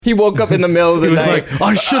He woke up in the middle of the night. He was like,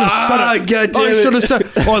 I should have said it. God damn I it. should have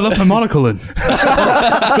said I left my monocle in. Good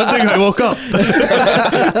thing I woke up.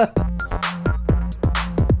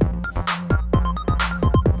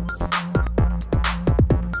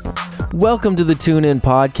 Welcome to the Tune In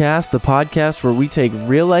Podcast, the podcast where we take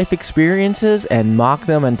real life experiences and mock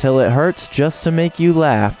them until it hurts just to make you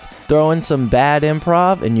laugh. Throw in some bad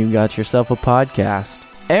improv and you got yourself a podcast.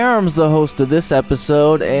 Aram's the host of this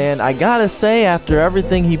episode, and I gotta say, after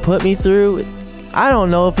everything he put me through, I don't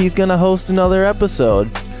know if he's gonna host another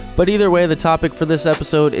episode. But either way, the topic for this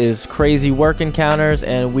episode is crazy work encounters,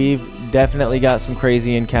 and we've definitely got some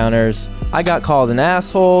crazy encounters. I got called an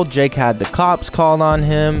asshole, Jake had the cops called on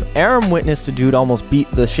him, Aram witnessed a dude almost beat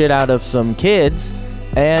the shit out of some kids,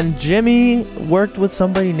 and Jimmy worked with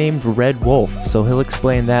somebody named Red Wolf, so he'll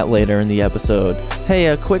explain that later in the episode. Hey,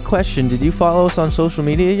 a quick question, did you follow us on social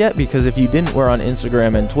media yet? Because if you didn't, we're on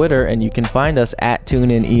Instagram and Twitter, and you can find us at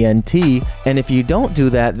TuneInENT, and if you don't do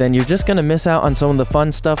that, then you're just gonna miss out on some of the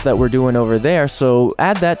fun stuff that we're doing over there, so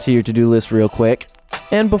add that to your to-do list real quick.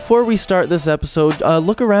 And before we start this episode,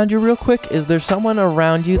 look around you real quick. Is there someone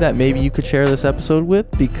around you that maybe you could share this episode with?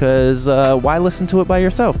 Because why listen to it by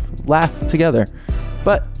yourself? Laugh together.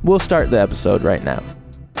 But we'll start the episode right now.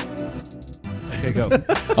 Okay,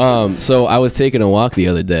 go. So I was taking a walk the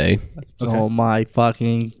other day. Okay. Oh my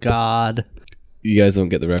fucking god. You guys don't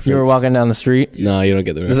get the reference. You were walking down the street? No, you don't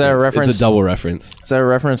get the reference. Is that a reference? It's a double reference. Is that a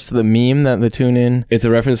reference to the meme that the TuneIn? It's a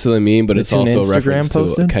reference to the meme, but The it's also a Instagram reference to a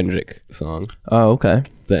posted? Kendrick song. Oh, okay.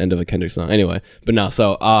 The end of a Kendrick song. Anyway, but no,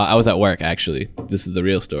 so I was at work, actually. This is the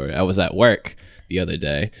real story. I was at work the other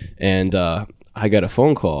day, and I got a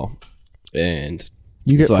phone call, and...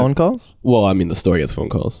 You get So phone calls? Well, I mean, the store gets phone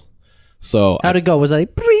calls. So How'd it go? Was I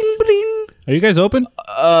bring bring? Are you guys open?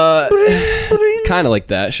 kind of like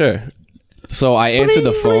that, sure. So I answered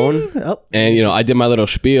the phone, Oh. and I did my little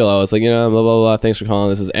spiel. I was like, blah blah blah. Thanks for calling.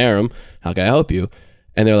 This is Aram. How can I help you?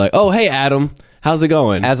 And they're like, oh, hey Adam, how's it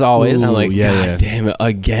going? As always. And I'm like, yeah, God yeah. damn it,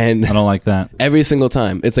 again. I don't like that. Every single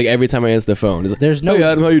time. It's like every time I answer the phone. It's like, There's no hey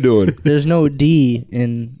Adam, how you doing? there's no D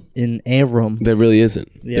in Aram. There really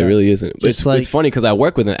isn't. Yeah. There really isn't. But Just like- it's funny because I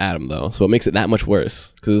work with an Adam though, so it makes it that much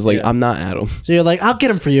worse. Because it's like Yeah. I'm not Adam. So you're like, I'll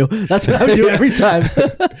get him for you. That's what I would do every time.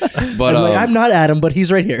 But I'm like, I'm not Adam, but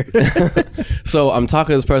he's right here. So I'm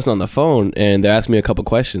talking to this person on the phone, and they're asking me a couple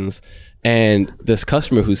questions, and this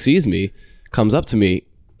customer who sees me comes up to me,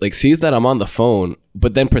 like sees that I'm on the phone,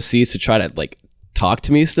 but then proceeds to try to like talk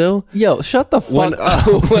to me still. Yo, shut the fuck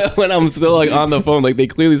up. When I'm still like on the phone, like they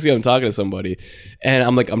clearly see I'm talking to somebody, and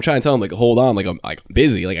I'm trying to tell them like, hold on, like I'm like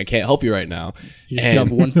busy, like I can't help you right now. You just And-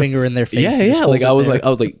 shove one finger in their face. yeah, and just yeah. hold Like it I was there.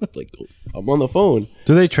 like I'm on the phone.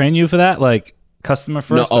 Do they train you for that? Like customer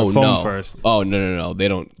first or phone first? Oh no. They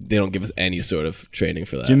don't give us any sort of training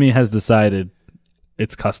for that. Jimmy has decided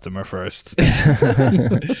it's customer first.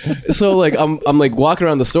 So like I'm like walking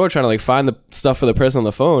around the store trying to like find the stuff for the person on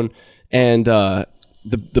the phone, and the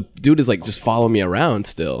dude is like just following me around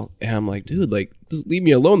still, and I'm like, dude, like just leave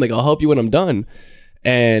me alone, like I'll help you when I'm done.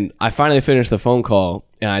 And I finally finished the phone call,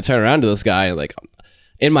 and I turn around to this guy, and like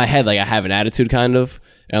in my head, like I have an attitude kind of,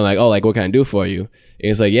 and I'm like, oh, like what can I do for you? And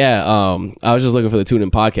he's like, yeah, I was just looking for the Tune In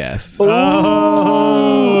podcast.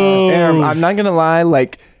 Oh, Aram, I'm not gonna lie,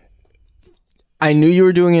 like I knew you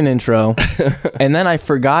were doing an intro, and then I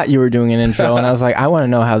forgot you were doing an intro, and I was like, I want to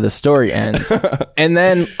know how this story ends. And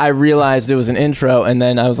then I realized it was an intro, and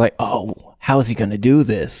then I was like, oh, how is he gonna do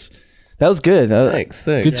this? That was good. Thanks.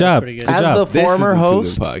 Good job. pretty good. Good As job. the This is former the Tune In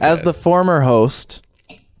host, podcast. as the former host,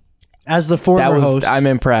 As the former host, I'm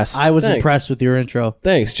impressed. I was Thanks. impressed with your intro.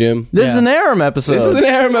 Thanks, Jim. This is an Aram episode. This is an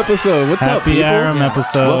Aram episode. What's up, Happy people? Aram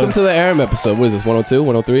episode. Welcome to the Aram episode. What is this? 102,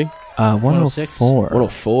 103? 104.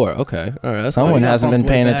 104. Okay. All right. That's Someone fine. got hasn't been bumped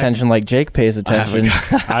way paying back. attention like Jake pays attention.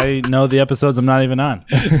 I know the episodes I'm not even on.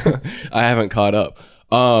 I haven't caught up.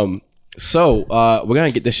 So we're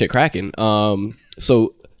gonna get this shit cracking.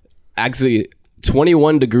 So actually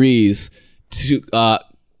 21 degrees to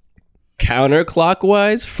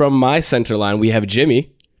counterclockwise from my center line, we have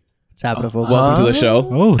Jimmy. What's happening, folks? Welcome to the show.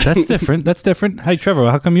 Oh, that's different. That's different. Hi, Trevor.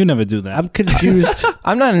 How come you never do that? I'm confused.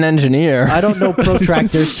 I'm not an engineer. I don't know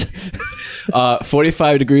protractors.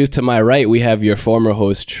 45 degrees to my right, we have your former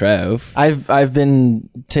host Trev. I've been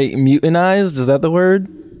mutinized. Is that the word?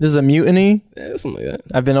 This is a mutiny. Yeah, something like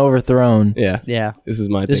that. I've been overthrown. Yeah. Yeah. This is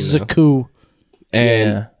my This thing is now. a coup. And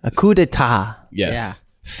Yeah, a coup d'état. yes. Yeah.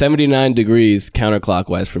 79 degrees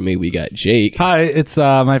counterclockwise for me, we got Jake. Hi, it's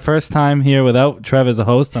my first time here without Trev as a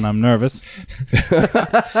host, and I'm nervous.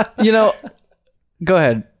 You know, go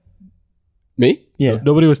ahead. Me? Yeah.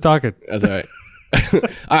 Nobody was talking. That's all right.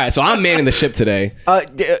 All right, so I'm manning the ship today.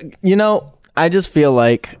 You know, I just feel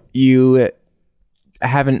like you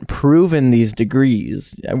haven't proven these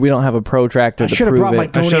degrees. We don't have a protractor I to should have prove brought my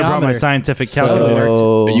it. I should have brought my goniometer. scientific calculator.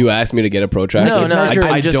 So, You asked me to get a protractor. No, no, measure-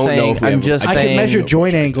 I'm just don't know saying. if we I'm have a- just I saying. could measure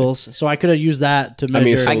joint angles, so I could have used that to measure.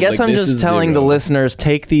 mean, so- I guess like, I'm this just is telling the zero. listeners,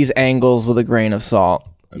 take these angles with a grain of salt.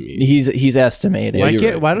 I mean, He's estimating. Yeah, why, you're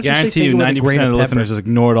can't, right. why don't Guarantee you say you, take it with a 90% grain of the pepper? listeners just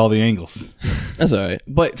ignored all the angles. that's all right.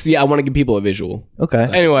 But see, I want to give people a visual. Okay.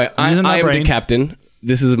 Anyway, I Using my am the brain. captain.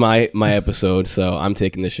 This is my episode, so I'm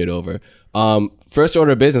taking this shit over. First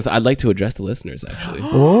order of business, I'd like to address the listeners, actually.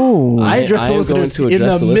 Oh. I address the am going listeners to in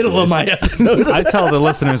address the the middle of listeners. my episode. I tell the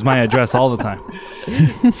listeners my address all the time.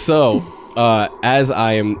 So, as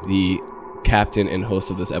I am the captain and host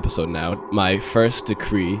of this episode now, my first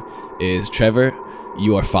decree is Trevor,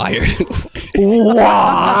 you are fired.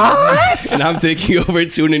 What? And I'm taking over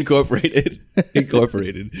Tune Incorporated.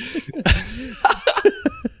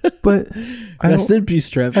 But Rest in peace,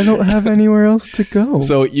 Trev. I don't have anywhere else to go.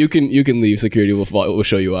 So you can leave. Security will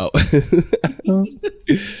show you out.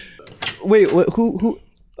 Wait, who?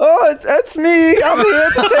 Oh, that's me. I'm here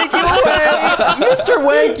to take you away. Mr.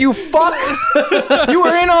 Wank, you fuck. You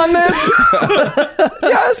were in on this.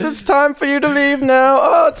 Yes, it's time for you to leave now.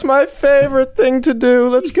 Oh, it's my favorite thing to do.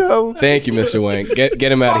 Let's go. Thank you, Mr. Wank.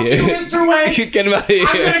 Get him out of here. Mr. Wank. Get him out of here.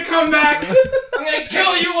 I'm gonna come back. I'm gonna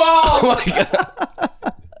kill you all. Oh my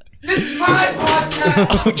god. This is my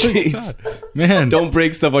podcast. Oh jeez. Man, Don't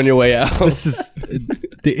break stuff on your way out. this is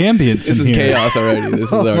the ambience This in is here. chaos already. This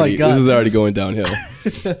is Oh my already God. this is already going downhill.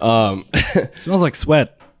 It smells like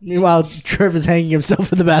sweat. Meanwhile, Trev is hanging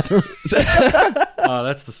himself in the bathroom. Oh,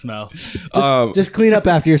 that's the smell. Just clean up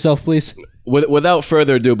after yourself, please. Without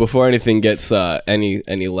further ado, before anything gets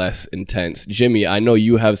any less intense, Jimmy, I know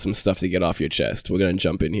you have some stuff to get off your chest. We're gonna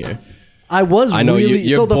jump in here. I was I know really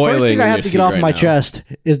you're so the first boiling thing I in have your to seat get off right my now. chest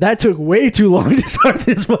is that took way too long to start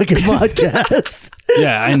this fucking podcast.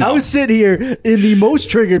 Yeah, I know. I was sitting here in the most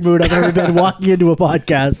triggered mood I've ever been walking into a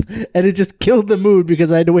podcast, and it just killed the mood because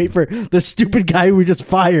I had to wait for the stupid guy who we just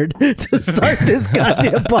fired to start this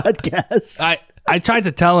goddamn podcast. I tried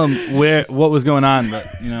to tell him what was going on, but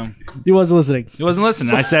He wasn't listening. he wasn't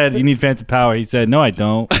listening. I said, "You need fancy power." He said, "No, I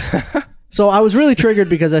don't." So I was really triggered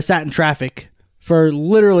because I sat in traffic for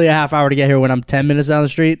literally a half hour to get here when I'm 10 minutes down the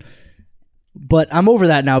street. But I'm over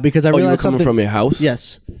that now because I Oh, you were realized coming something. from your house?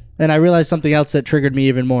 Yes. And I realized something else that triggered me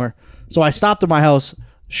even more. So I stopped at my house,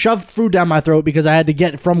 shoved food down my throat because I had to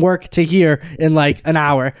get from work to here in like an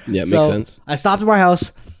hour. Yeah, it makes sense. I stopped at my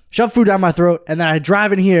house, shoved food down my throat, and then I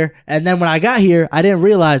drive in here. And then when I got here, I didn't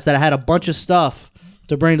realize that I had a bunch of stuff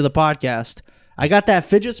to bring to the podcast. I got that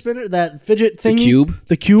fidget spinner, that fidget thingy. cube?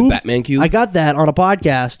 The cube. Batman cube? I got that on a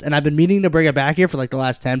podcast, and I've been meaning to bring it back here for like the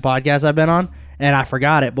last 10 podcasts I've been on, and I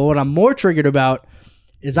forgot it. But what I'm more triggered about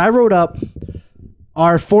is I wrote up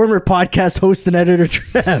our former podcast host and editor,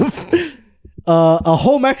 Trev, a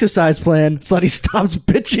home exercise plan so that he stops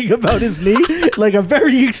bitching about his knee. Like a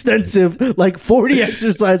very extensive, like 40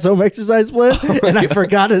 home exercise plan, and I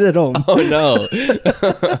forgot it at home. Oh no.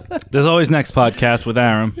 There's always next podcast with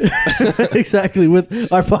Aram. Exactly, with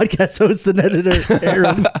our podcast host and editor,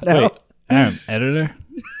 Aaron. Now. Wait, Aram, editor?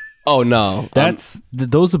 Oh no.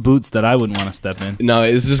 Those are boots that I wouldn't want to step in. No,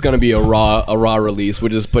 it's just gonna be a raw release. We're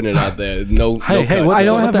just putting it out there. No. Hey, no hey, cuts. what- I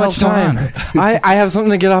don't What have the much hell's going time. I have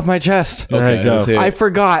something to get off my chest. Okay, Okay, go. let's hear it. I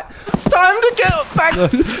forgot. It's time to get back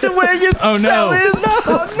to where your Oh, no. cell is.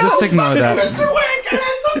 No, Just ignore that. Mr. Wink, I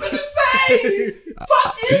had something to say.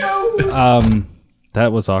 Fuck you.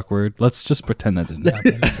 That was awkward. Let's just pretend that didn't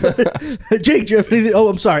happen. Jake, do you have anything? Oh,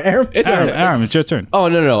 I'm sorry, Aaron. It's all right. Aram, it's your turn. Oh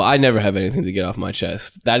no, I never have anything to get off my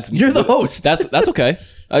chest. That's You're the host. That's okay.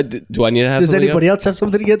 Do I need to have? Does something anybody else? else have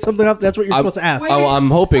something to get something up? That's what you're supposed to ask. Oh, I'm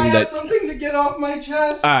hoping that. something to get off my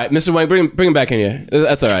chest. All right, Mr. Wang, bring him back in here.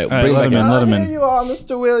 That's all right. All right, Bring let him him back in. Let him Here in. you are,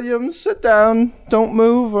 Mr. Williams. Sit down. Don't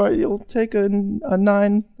move, or you'll take a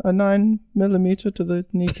 9 millimeter to the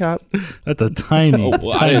kneecap. That's a tiny,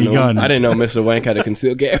 Well, I tiny didn't know. gun. I didn't know Mr. Wank had a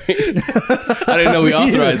concealed carry. I didn't know we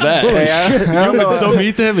authorized that. You've been so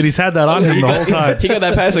mean to him, and he's had that on him the whole time. He got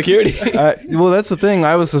that past security. Well, that's the thing.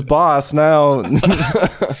 I was his boss. Now,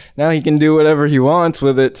 now he can do whatever he wants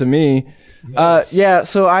with it to me. Yeah.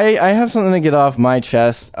 So I have something to get off my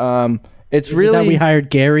chest. It's Is it really that we hired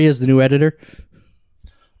Gary as the new editor.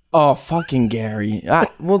 oh fucking Gary.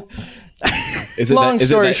 Well, Is it long that-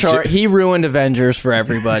 is it story that short, he ruined Avengers for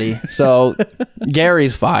everybody. So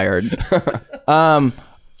Gary's fired.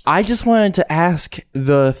 I just wanted to ask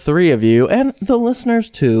the three of you and the listeners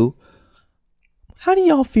too. How do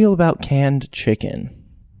y'all feel about canned chicken?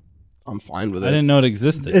 I'm fine with it. I didn't know it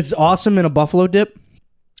existed. It's awesome in a buffalo dip.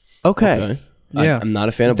 Okay. Okay. Yeah. I'm not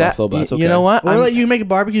a fan of That- buffalo, but that's okay. You know what? Or like you make a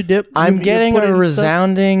barbecue dip. I'm you getting put a in stuff.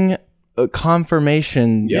 resounding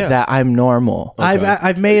confirmation Yeah. that I'm normal.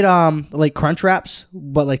 I've made like crunch wraps,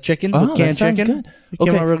 but like chicken with that canned sounds chicken. good. It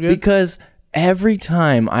came out real good. Because every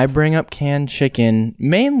time I bring up canned chicken,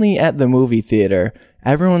 mainly at the movie theater,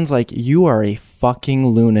 everyone's like, "You are a fucking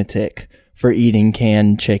lunatic for eating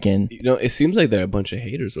canned chicken." You know, it seems like there are a bunch of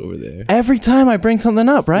haters over there. Every time I bring something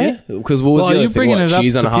up, right? Because what was Well, the are other you thing? bringing What, it up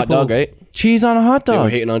cheese on so a hot people- dog, right? Cheese on a hot They were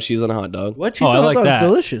dog. hating on cheese on a hot dog. What cheese I on like hot dog that. is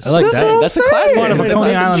delicious. I like That's that. what I'm That's a saying. classic. Part of a Like Coney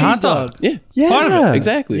nice and Island cheese hot dog. Yeah. Yeah, part of it.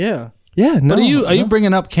 Exactly. Yeah. Yeah, no. But are you no.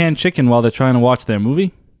 bringing up canned chicken while they're trying to watch their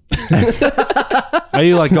movie? Are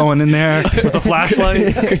you like going in there with a flashlight?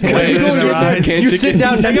 Wait, just their do some eyes? canned You chicken. sit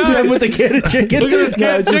down next to them with a can of chicken. Look at this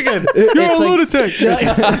canned chicken. You're You're a like- lunatic.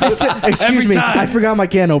 Excuse Every me, time. I forgot my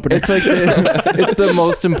can opener. It's like it's the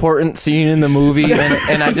most important scene in the movie,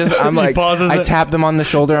 and I'm like, pauses I it. tap them on the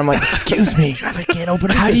shoulder. I'm like, "Excuse me,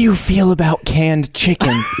 how do you feel about canned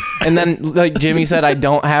chicken?" And then, like Jimmy said, I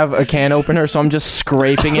don't have a can opener, so I'm just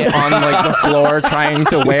scraping it on like the floor, trying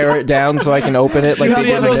to wear it down so I can open it. Like How do you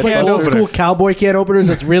they have do those with like the- old opener? school cowboy can openers.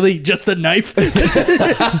 That's really just a knife. I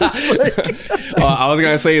was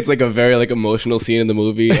gonna say it's like a very like emotional scene in the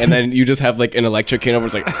movie, and then you just have like an electric can over.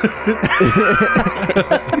 It's like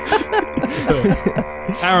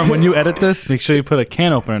Aaron, when you edit this, make sure you put a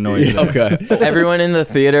can opener noise. in. okay. Everyone in the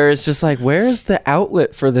theater is just like, "Where's the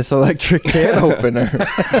outlet for this electric can opener?"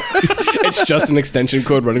 It's just an extension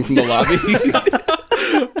cord running from the lobby.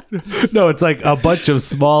 No, it's like a bunch of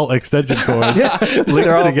small extension cords linked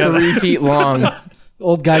They're all together. 3 feet long.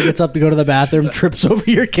 Old guy gets up to go to the bathroom, trips over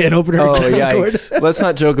your can opener. Oh extension cord. yikes! Let's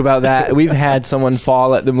not joke about that. We've had someone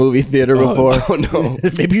fall at the movie theater before. Oh no.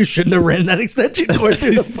 Maybe you shouldn't have ran that extension cord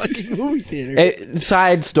through the fucking movie theater.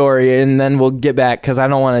 Side story, and then we'll get back because I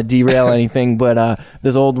don't want to derail anything. But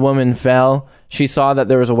this old woman fell. She saw that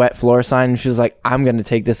there was a wet floor sign, and she was like, "I'm going to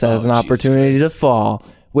take this as an Jesus opportunity to fall."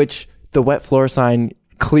 Which the wet floor sign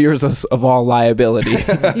clears us of all liability.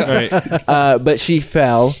 Right. But she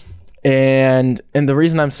fell. And the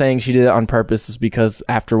reason I'm saying she did it on purpose is because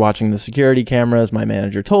after watching the security cameras, my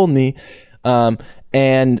manager told me,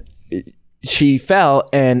 and she fell,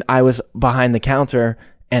 and I was behind the counter,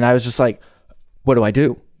 and I was just like, "What do I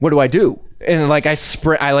do? What do I do?" And like I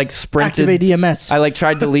sprinted. Activate EMS. I like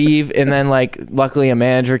tried to leave, and then like luckily a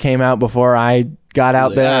manager came out before I got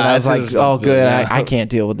out there, and I was that's like, his "Oh, good, responsibility. I can't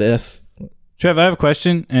deal with this." Trev, I have a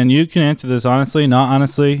question, and you can answer this honestly, not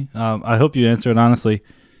honestly. I hope you answer it honestly.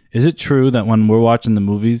 Is it true that when we're watching the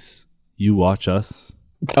movies, you watch us?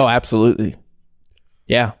 Oh, absolutely.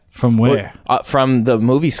 Yeah. From where? From the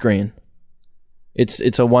movie screen.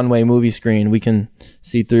 It's a one-way movie screen. We can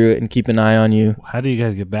see through it and keep an eye on you. How do you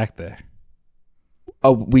guys get back there?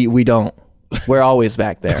 Oh, we don't. We're always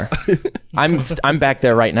back there. I'm back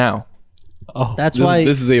there right now. Oh, That's This, why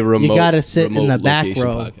this is a remote. you gotta sit in remote the back location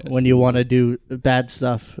row podcast. when you want to do bad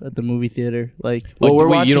stuff at the movie theater, like Well, we're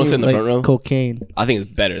wait, you don't watching, sit in the like front row. cocaine. I think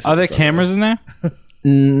it's better. to sit are in there the front row. cameras in there?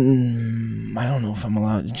 I don't know if I'm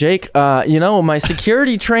allowed. Jake, my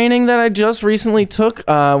security training that I just recently took,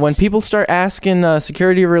 when people start asking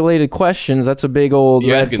security-related questions, that's a big old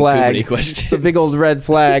You're red asking too many flag. questions. It's a big old red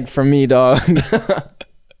flag for me, dog.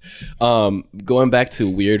 Going back to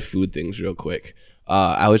weird food things real quick.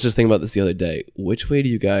 I was just thinking about this the other day. Which way do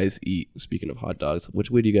you guys eat? Speaking of hot dogs, which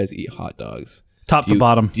way do you guys eat hot dogs? Top Do to you-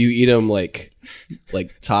 bottom. Do you eat them like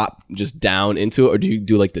top just down into it, or do you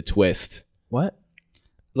do like the twist? What?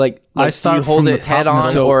 Like I do start you hold from the it head top on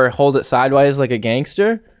middle. or hold it sideways like a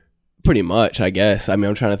gangster? Pretty much, I guess. I mean,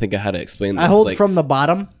 I'm trying to think of how to explain this. I hold like, from the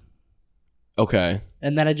bottom, okay.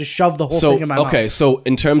 and then I just shove the whole So thing in my okay, mouth. so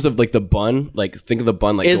in terms of like the bun, like think of the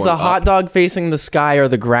bun like Is going the up. hot dog facing the sky or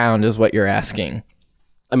the ground is what you're asking.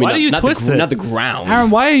 I mean, Why do you not twist the, it? Not the ground. Aaron,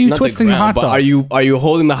 why are you Not twisting the hot but dogs? Are you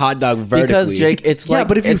holding the hot dog vertically? Because Jake, it's Yeah, like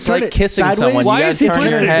but if you it's turn like it kissing sideways- someone. Why you is gotta he turn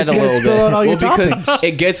your twisting? head a It's gonna little spill out bit. all your well, because toppings.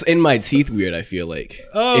 it gets in my teeth weird. I feel like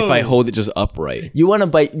if I hold it just upright. You want to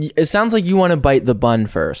bite. It sounds like you want to bite the bun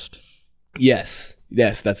first. Yes,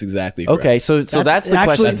 that's exactly correct. Okay, so that's the actually-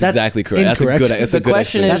 question. That's That's exactly correct. That's a incorrect. good. That's a The good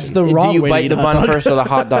question explanation. is, That's the wrong do you way to bite eat the a hot bun dog. first or the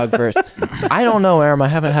hot dog first? I don't know, Aaron. I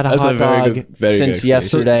haven't had a That's a hot very dog good- very good since explanation.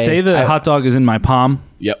 So yesterday. say the hot dog is in my palm,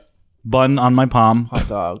 Yep. bun on my palm, hot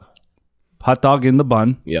dog. hot dog in the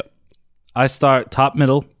bun. Yep. I start top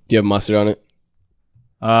middle. Do you have mustard on it?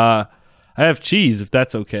 I have cheese if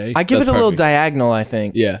that's okay. I give That's it a little perfect. diagonal. I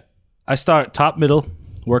think. Yeah. I start top middle,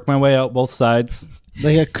 work my way out both sides.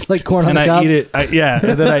 Like corn on and the I cob. eat it.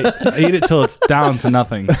 And then I eat it till it's down to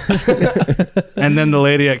nothing. And then the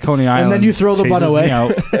lady at Coney Island, then you throw the bun chases away. me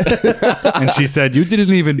out. And she said, "You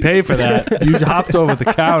didn't even pay for that. You hopped over the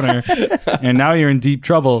counter, and now you're in deep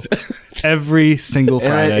trouble every single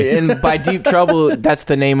Friday." And by deep trouble, that's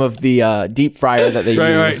the name of the deep fryer that they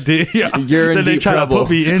use. Yeah. You're in then deep they try trouble. to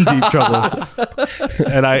put me in deep trouble.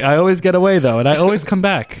 And I always get away, though, and I always come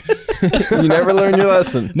back. You never learn your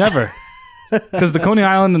lesson. Never. Because the Coney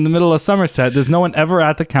Island in the middle of Somerset, there's no one ever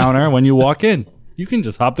at the counter when you walk in. You can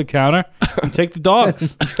just hop the counter and take the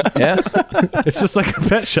dogs. Yeah. It's just like a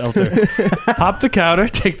pet shelter. Hop the counter,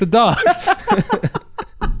 take the dogs.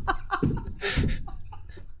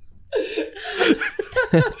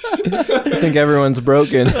 I think everyone's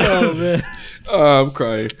broken. Oh man. Oh, I'm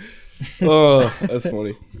crying. Oh, that's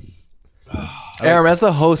funny. Aram, as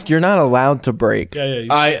the host, you're not allowed to break. Yeah.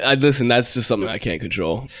 I listen. That's just something I can't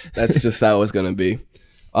control. That's just how it's gonna be.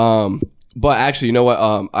 But actually, you know what?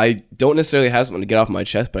 I don't necessarily have something to get off my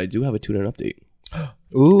chest, but I do have a tune-in update.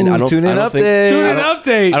 Ooh, And I don't- tune in I don't think- update. Tune in I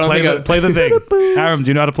update. don't Play think the, play the thing. Aram, do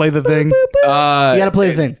you know how to play the thing? You gotta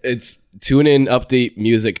play the thing. It's tune-in update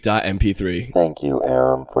music.mp3. Thank you,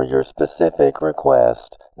 Aram, for your specific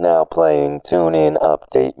request. Now playing Tune-In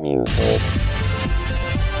Update music.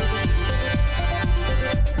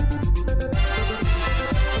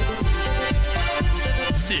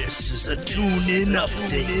 This is a tune-in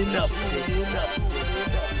update.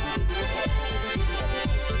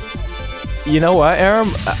 You know what, Aram?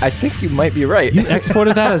 I think you might be right. You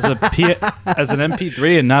exported that as as an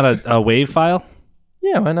MP3 and not a WAV file?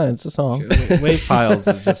 Yeah, why not? It's a song. WAV files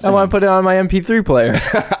is just... I want to put it on my MP3 player.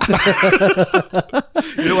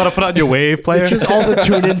 You don't want to put on your WAV player? Just all the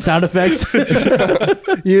tune-in sound effects.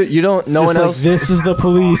 You don't. No one Just like, else. this is the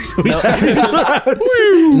police. No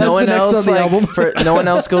That's one the next else. on the Like, album. no one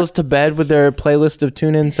else goes to bed with their playlist of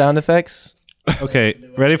tune-in sound effects. Okay,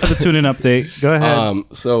 ready for the tune-in update. Go ahead.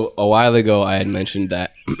 So a while ago, I had mentioned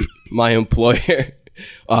that my employer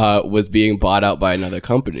was being bought out by another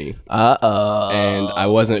company, and I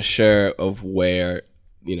wasn't sure of where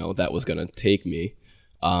that was gonna take me.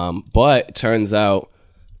 But it turns out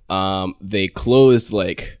they closed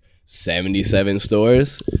like 77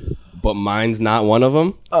 stores, but mine's not one of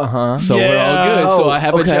them. So we're all good. So I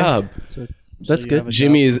have a okay. job. That's good.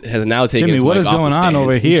 Jimmy has now taken. Jimmy, his what mic is off the going on stand.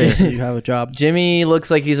 over here? You have a job. Jimmy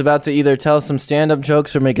looks like he's about to either tell some stand-up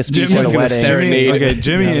jokes or make a speech Jimmy's at a gonna wedding. serenade. Okay,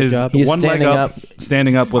 Jimmy You have a is job. He's one leg standing up,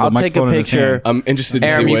 standing up with I'll a take microphone a in his picture. hand. I'm interested to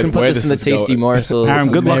Aram, see you where, can put where this in the is tasty going. morsels. Aram,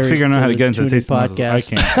 good luck Married figuring out how to to get into the Tune-In tasty morsels. I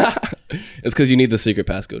podcast. can't. It's because you need the secret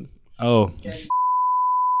passcode. Oh.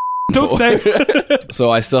 Don't say it.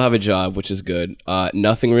 So I still have a job, which is good.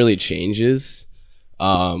 Nothing really changes.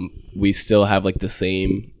 We still have like the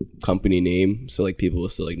same company name, so like people will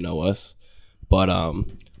still like know us. But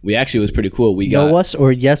we actually it was pretty cool. We got Know us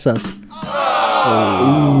or yes us?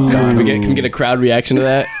 can we get a crowd reaction to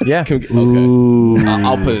that? Yeah. Can we okay.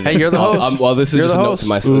 I'll put it. Hey, you're the host. Well, this is You're just the a note host. to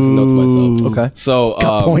myself. This is a note to myself. Okay. So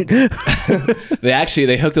Point.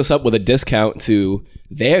 they hooked us up with a discount to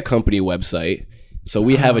their company website. So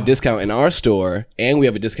we have a discount in our store and we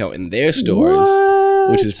have a discount in their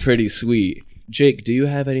stores, which is pretty sweet. Jake, do you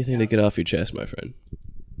have anything to get off your chest, my friend?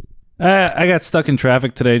 I got stuck in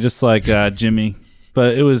traffic today, just like Jimmy,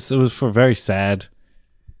 but it was for a very sad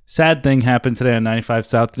thing happened today on 95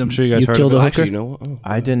 South. I'm sure you guys You heard killed of a it. hooker? Actually, you know what? Oh,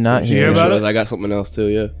 I did not you hear hear about shows. it? I got something else too.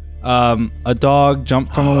 Yeah. A dog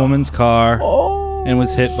jumped from a woman's car and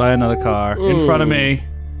was hit by another car in front of me.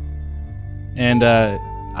 And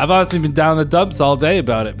I've honestly been down in the dumps all day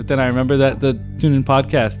about it, but then I remember that the TuneIn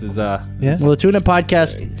podcast is Yeah. Well, the tune-in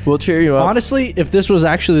podcast. We'll cheer you up. Honestly, if this was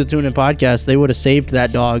actually the tune-in podcast, they would have saved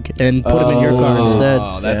that dog and put him in your car instead.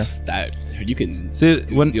 Oh, that's that. You can See,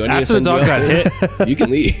 when You want me to after the send dog you got out? hit, You can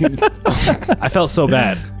leave. I felt so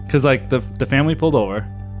bad because like the family pulled over.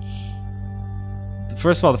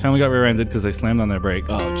 First of all, the family got rear-ended because they slammed on their brakes.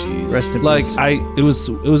 Oh, jeez. Rest in Like peace. it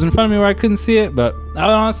was in front of me where I couldn't see it, but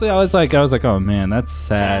honestly, I was like, oh man, that's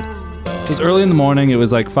sad. It was early in the morning. It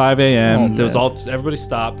was like 5 a.m. Oh, There was man. everybody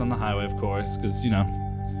stopped on the highway, of course, because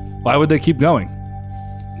why would they keep going?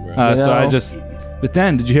 Right. So I know. just. But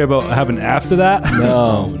then, did you hear about what happened after that?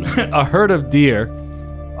 No. A herd of deer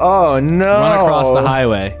Oh no. run across the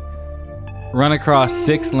highway, run across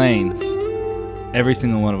 6 lanes. Every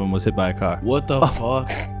single one of them was hit by a car. What the fuck?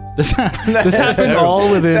 This happened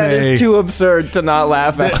all within That is too absurd to not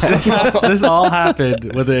laugh at. this all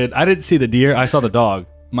happened within. I didn't see the deer. I saw the dog.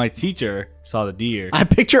 my teacher saw the deer. I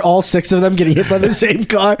picture all 6 of them getting hit by the same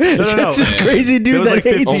car. It's no. just this crazy There dude was that like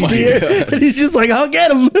hates 15 deer. deer. And he's just like, I'll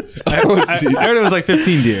get him. I heard it was like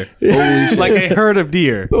 15 deer. Holy shit. Like a herd of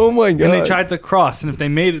deer. Oh my god! And they tried to cross, and if they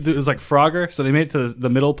made it, it was like Frogger, so they made it to the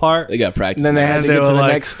middle part. They got practice. And then they had And to they get to were the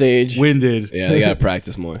like, next stage. Winded. Yeah, they got to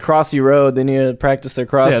practice more. Crossy Road. They need to practice their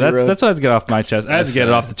Crossy Yeah, Road. that's what I had to get off my chest. I had to get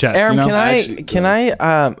it off the chest. Aaron, you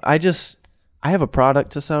know? I have a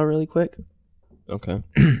product to sell really quick. Okay.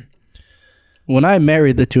 When I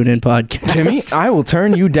married the Tune In podcast, Jimmy, I will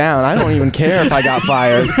turn you down. I don't even care if I got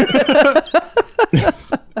fired.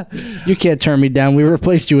 you can't turn me down. We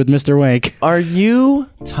replaced you with Mr. Wank. Are you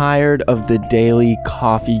tired of the daily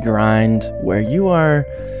coffee grind where you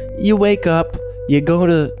wake up, you go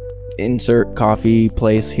to insert coffee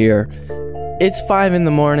place here. It's 5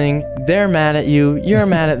 a.m. They're mad at you. You're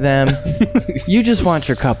mad at them. You just want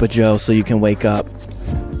your cup of Joe so you can wake up.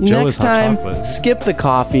 Joe Next is hot time, chocolate. skip the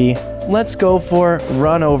coffee. Let's go for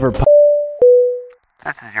Run Over. This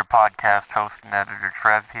is your podcast host and editor,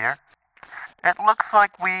 Trev here. It looks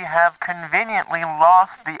like we have conveniently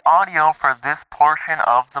lost the audio for this portion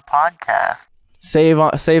of the podcast.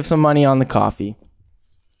 Save some money on the coffee.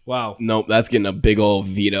 Wow. Nope, that's getting a big old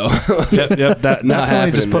veto. Yep. That Not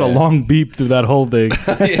definitely just happening, put a man. long beep through that whole thing.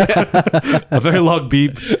 A very long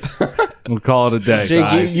beep. We'll call it a day. Jake,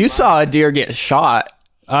 guys. you saw a deer get shot.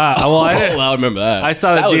 Well, I remember that. I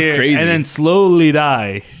saw that the was deer crazy. and then slowly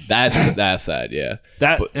die. That's sad. Yeah.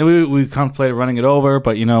 And we contemplated running it over,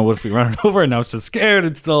 but what if we run it over and now it's just scared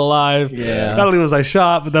and still alive? Yeah. Not only was I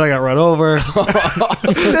shot, but then I got run over.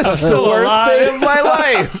 This is the still worst alive. day of my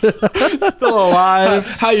life. Still alive.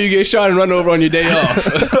 How you get shot and run over on your day off?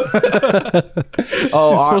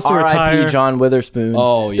 Oh, supposed to R.I.P. retire. John Witherspoon.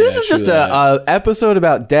 Oh, yeah, This is true just that. a episode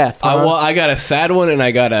about death. Huh? Well, I got a sad one and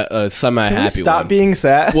I got a semi-happy Can you stop one. being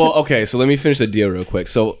sad? Well, okay, so let me finish the deal real quick.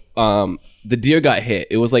 So, the deer got hit.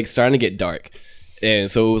 It was like starting to get dark, and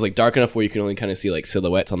so it was like dark enough where you can only kind of see like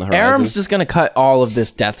silhouettes on the horizon. Aram's just gonna cut all of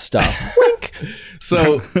this death stuff. Wink.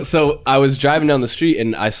 So I was driving down the street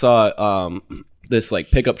and I saw this like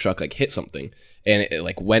pickup truck like hit something, and it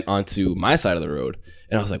like went onto my side of the road,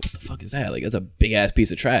 and I was like, "What the fuck is that? Like that's a big ass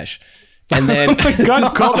piece of trash." And then God, you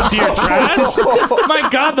called the deer trash? My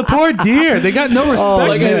God, the poor deer. They got no respect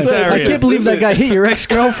like in I this said, area. I can't believe that guy hit your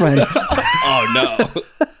ex-girlfriend. oh no.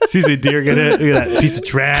 Sees a deer get hit. Look at that piece of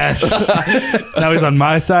trash. Now he's on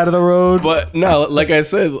my side of the road. But no, like I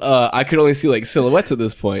said, I could only see like silhouettes at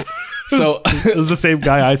this point. So, It was the same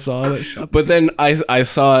guy I saw that shot. but then I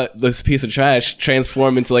saw this piece of trash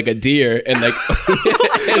transform into like a deer and like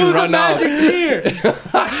and run off deer.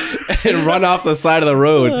 and run off the side of the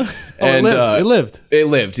road. And It lived. It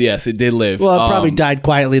lived. Yes, it did live. Well, it probably died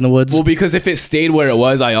quietly in the woods. Well, because if it stayed where it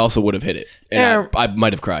was, I also would have hit it, and Aaron, I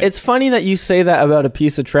might have cried. It's funny that you say that about a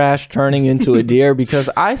piece of trash turning into a deer because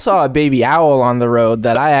I saw a baby owl on the road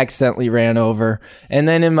that I accidentally ran over, and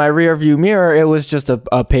then in my rear view mirror, it was just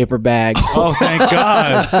a paper bag. Oh, thank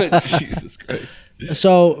God. Jesus Christ.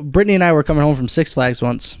 So Brittany and I were coming home from Six Flags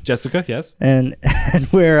once, Jessica, yes. and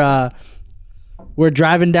we're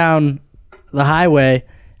driving down the highway,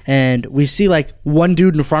 and we see like one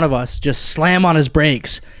dude in front of us just slam on his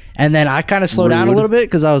brakes. And then I kind of slowed down a little bit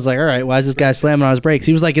because I was like, all right, why is this guy slamming on his brakes?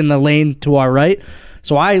 He was like in the lane to our right.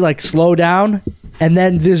 So I like slow down, and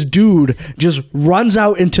then this dude just runs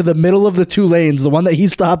out into the middle of the two lanes, the one that he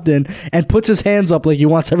stopped in, and puts his hands up like he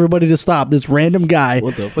wants everybody to stop. This random guy.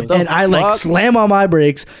 What the fuck? And I like slam on my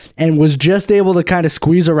brakes and was just able to kind of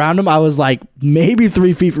squeeze around him. I was like maybe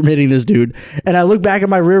 3 feet from hitting this dude. And I look back at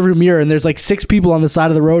my rearview mirror, and there's like 6 people on the side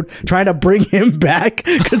of the road trying to bring him back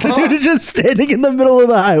because the dude is just standing in the middle of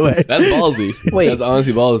the highway. That's ballsy. Wait. That's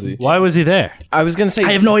honestly ballsy. Why was he there? I was gonna say,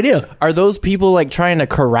 I have no idea. Are those people like trying to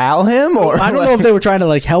corral him, or I don't know if they were trying to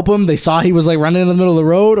like help him. They saw he was like running in the middle of the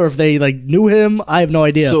road, or if they like knew him. I have no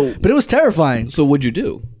idea. So- but it was terrifying. So what'd you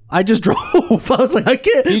do? I just drove. I was like, I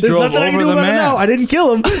can't. There's drove nothing I can over do the about it man. now. I didn't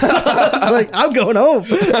kill him. So I was like, I'm going home.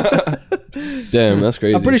 Damn, that's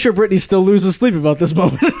crazy. I'm pretty sure Brittany still loses sleep about this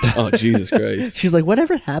moment. Oh Jesus Christ. She's like,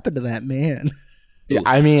 whatever happened to that man?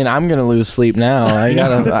 I mean, I'm gonna lose sleep now. I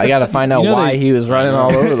gotta find out You know why they- he was running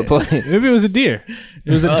all over the place. Maybe it was a deer.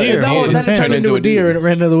 It was a deer. No, He- then it turned into a deer and it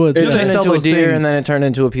ran into the woods. It they turned sell into a those deer, things. and then it turned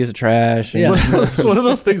into a piece of trash. and- Yeah. What are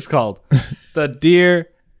those things called? The deer.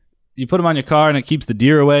 You put them on your car and it keeps the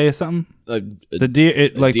deer away or something. The deer,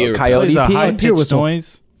 it like deer coyote plays a pee? high Deer pitched whistle.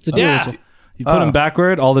 noise. It's a deer Yeah. whistle. You put them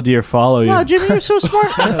backward, all the deer follow you. Wow, Jimmy, you're so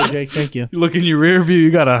smart. Oh, Jake, thank you. You look in your rear view,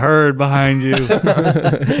 you got a herd behind you.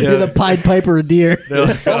 You're the Pied Piper of deer. Oh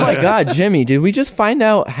my God, Jimmy! Did we just find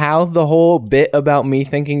out how the whole bit about me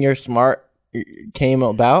thinking you're smart came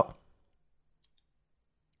about?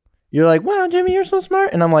 You're like, wow, Jimmy, you're so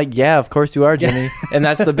smart. And I'm like, yeah, of course you are, Jimmy. And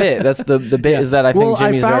that's the bit. That's the bit is that I think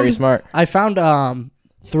Jimmy's very smart. I found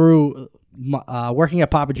through working at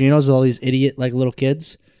Papa Gino's with all these idiot like little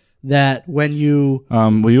kids that when you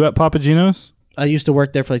Were you at Papa Gino's? I used to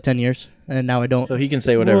work there for like 10 years and now I don't. So he can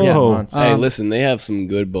say whatever he Whoa. wants. Hey, listen, they have some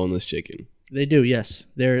good boneless chicken. They do, yes.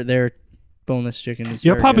 Their boneless chicken is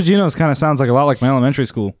Your very Papa good. Gino's kind of sounds like a lot like my elementary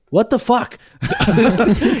school. What the fuck?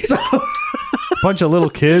 Bunch of little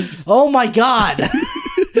kids. Oh my god.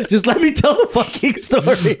 Just let me tell the fucking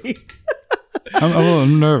story. I'm a little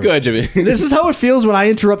nervous. Go ahead, Jimmy. This is how it feels when I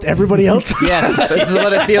interrupt everybody else. Yes, this is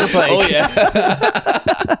what it feels like. Oh yeah.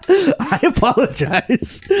 I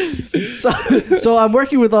apologize. So I'm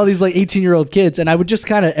working with all these like 18-year-old kids, and I would just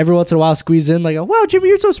kind of every once in a while squeeze in like, "Wow, Jimmy,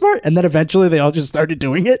 you're so smart!" And then eventually they all just started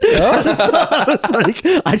doing it. So I was like,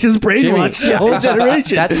 I just brainwashed the whole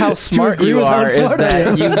generation. That's how smart agree you with how are. Is smart I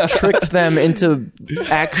am. that you tricked them into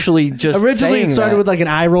actually just Originally, saying it started that. with like an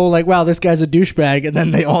eye roll, like, "Wow, this guy's a douchebag," and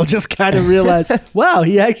then they all just kind of realized, "Wow,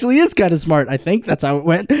 he actually is kind of smart." I think that's how it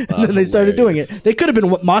went, and then they started doing it. They could have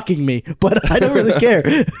been mocking me, but I don't really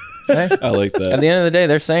care. I like At that. the end of the day,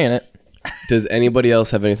 they're saying it. Does anybody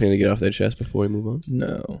else have anything to get off their chest before we move on?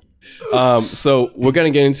 No. So we're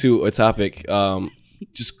gonna get into a topic.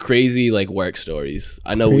 Just crazy like work stories.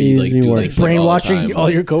 I know we like Crazy do work. this like, Brainwashing all all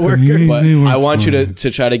your coworkers. but I want you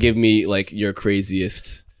to try to give me like your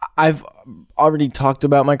craziest, I've already talked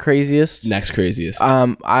about my craziest. next craziest.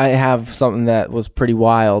 I have something that was pretty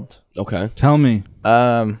wild. Okay. Tell me.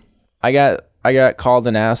 I got called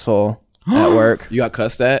an asshole at work. You got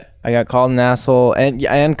cussed at? I got called an asshole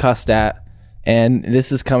and cussed at, and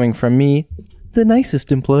this is coming from me, the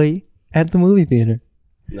nicest employee at the movie theater.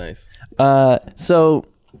 Nice. So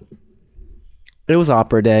it was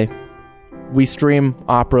opera day. We stream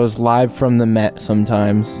operas live from the Met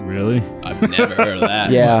sometimes. Really? I've never heard of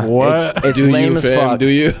that. Yeah, What? It's Do lame you, as fam? fuck. Do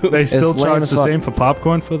you? They still lame charge as the fuck. same for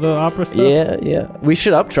popcorn for the opera stuff? Yeah. We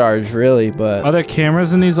should upcharge, really, but Are there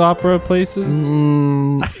cameras in these opera places?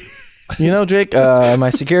 you know, Jake, my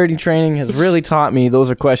security training has really taught me those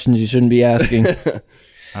are questions you shouldn't be asking.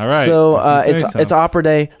 All right. So if you say so. it's opera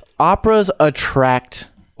day. Operas attract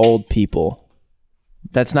old people.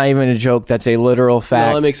 That's not even a joke. That's a literal fact.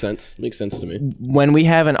 No, that makes sense. Makes sense to me. When we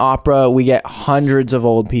have an opera, we get hundreds of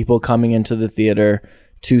old people coming into the theater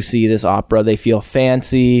to see this opera. They feel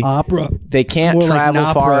fancy. Opera. They can't More like travel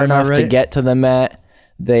Nopra, far am I enough to right? get to the Met.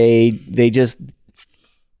 They just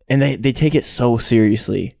and they take it so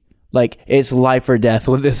seriously. Like it's life or death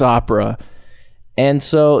with this opera. And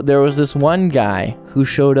so there was this one guy who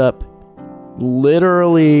showed up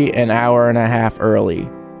literally an hour and a half early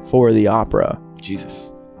for the opera. Jesus.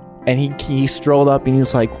 And he strolled up and he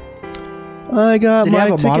was like, I got Did he my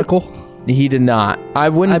have a ticket. monocle? He did not. I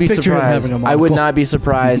wouldn't I be picture him surprised. having a I would monocle. not be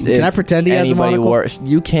surprised if Can I pretend he has a anybody monocle? wore.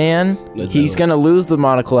 You can. Let's He's have it. gonna lose the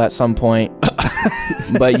monocle at some point,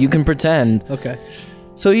 but you can pretend. Okay.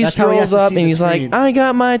 So he That's how he has strolls to up see and the he's like, screen. I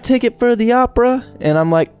got my ticket for the opera. And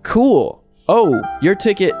I'm like, cool. Oh, your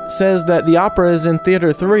ticket says that the opera is in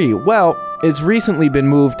Theater 3. Well, it's recently been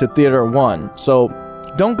moved to Theater 1. So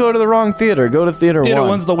don't go to the wrong theater. Go to Theater 1. Theater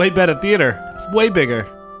one's the way better theater. It's way bigger.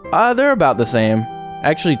 They're about the same.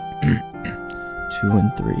 Actually, 2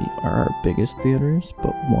 and 3 are our biggest theaters,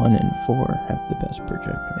 but 1 and 4 have the best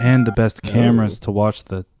projector. And the best cameras to watch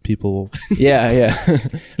the people. Yeah.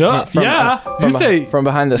 Yeah. You say. from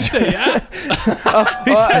behind the screen. Yeah.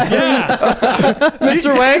 He said yeah.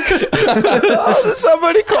 Mr. Wank,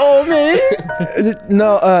 somebody call me.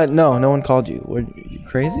 No one called you. Were you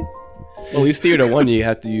crazy? Well, at least Theater 1, you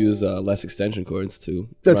have to use less extension cords to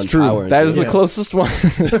That's run true. power That into is it. the closest one.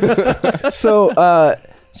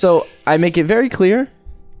 So I make it very clear.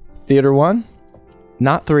 Theater 1,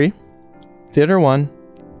 not 3. Theater 1,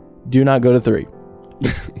 do not go to 3.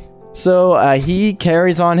 So he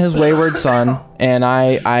carries on his wayward son, and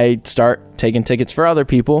I start taking tickets for other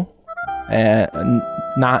people, and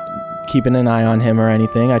not keeping an eye on him or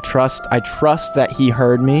anything. I trust that he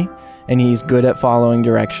heard me, and he's good at following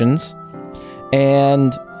directions.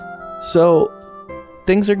 And so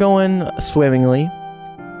things are going swimmingly,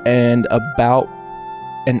 and about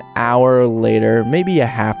an hour later, maybe a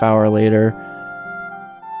half hour later,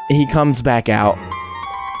 he comes back out,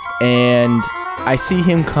 and I see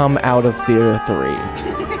him come out of Theater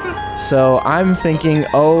 3. So I'm thinking,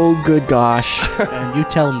 oh good gosh, And you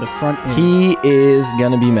tell him to front in. he is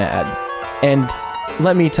gonna be mad. And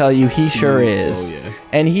let me tell you, he sure is. Oh, yeah.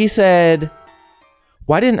 And he said,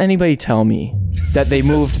 why didn't anybody tell me that they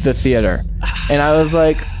moved the theater? And I was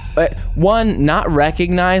like, one, not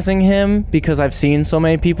recognizing him because I've seen so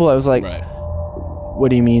many people. I was like, Right. what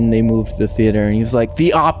do you mean they moved the theater? And he was like,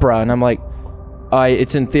 the opera. And I'm like,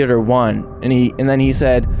 it's in theater 1. And then he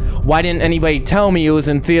said, why didn't anybody tell me it was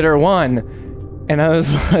in theater 1? And I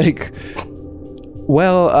was like,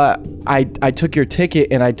 well, I took your ticket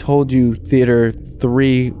and I told you theater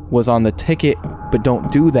 3 was on the ticket, but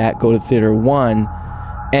don't do that. Go to theater 1.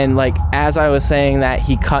 And like, as I was saying that,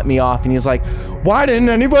 he cut me off and he was like, why didn't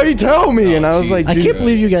anybody tell me? And I was like, I dude. can't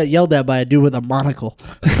believe you got yelled at by a dude with a monocle.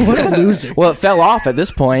 What a loser. Well, it fell off at this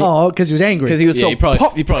point. Oh, because he was angry. Because he was Yeah, so he probably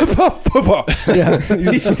Yeah.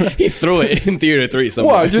 he threw it in theater 3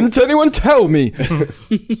 somewhere. Why didn't anyone tell me?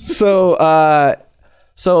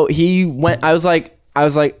 So he went. I was like,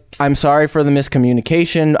 I'm sorry for the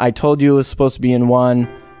miscommunication. I told you it was supposed to be in 1.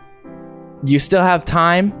 You still have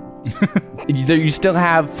time. You still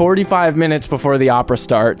have 45 minutes before the opera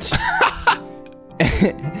starts.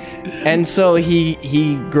 And so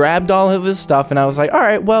he grabbed all of his stuff, and I was like, all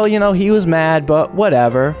right, well, he was mad, but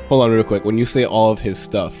whatever. Hold on real quick. When you say all of his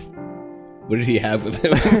stuff, what did he have with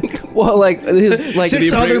him? Well, like his like Six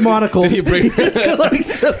Did he other bring- monocles. did he bring-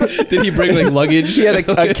 Did he bring like luggage? he had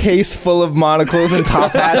a case full of monocles and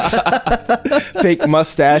top hats, fake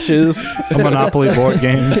mustaches. A Monopoly board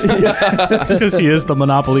game. Because he is the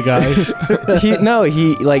Monopoly guy. He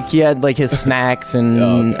had like his snacks and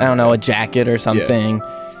I don't know, a jacket or something.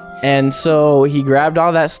 And so he grabbed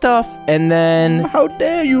all that stuff, and then How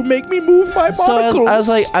dare you make me move my so monocles?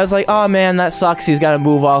 I was like, oh man, that sucks. He's got to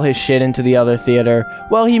move all his shit into the other theater.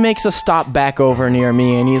 Well, he makes a stop back over near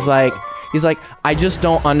me, and he's like, I just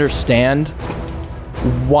don't understand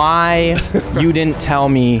why you didn't tell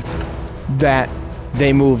me that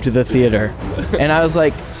they moved the theater. And I was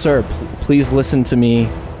like, sir, please listen to me.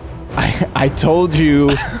 I told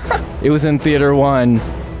you it was in theater 1.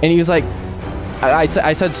 And he was like, I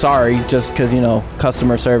said sorry just because,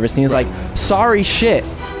 customer service. And he's like, sorry shit.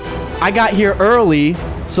 I got here early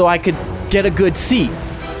so I could get a good seat.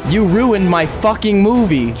 You ruined my fucking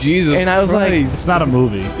movie. Jesus And I was It's not a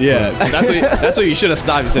movie. Yeah, that's what you should have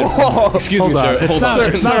stopped. You said, excuse me, Hold sir. on. It's Hold not, on.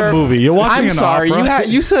 it's not a movie. You're watching I'm an sorry. opera.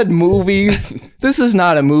 You said movie. This is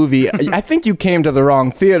not a movie. I think you came to the wrong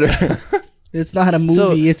theater. It's not a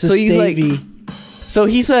movie. It's a so he's like- stavy. So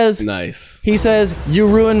he says, Nice. He says, you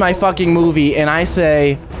ruined my fucking movie. And I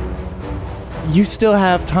say, you still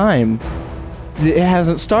have time. It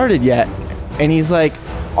hasn't started yet. And he's like,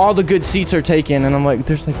 all the good seats are taken. And I'm like,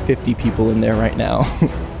 there's like 50 people in there right now.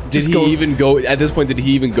 Did he even go at this point? Did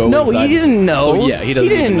he even go? No, inside? he didn't know. So yeah, he doesn't.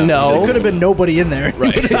 He didn't even know. There could have been nobody in there.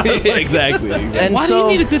 Right. exactly. And Why so,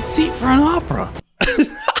 do you need a good seat for an opera?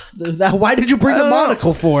 Why did you bring the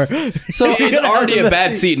monocle for? so It's already a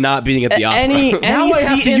bad seat not being at the opera. any Now I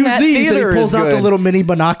have seat to in use that these. And theater he pulls is out the good. little mini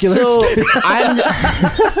binoculars. So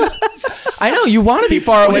I know you want to be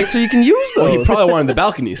far away so you can use those. Well, he probably wanted the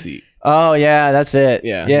balcony seat. Oh yeah, that's it.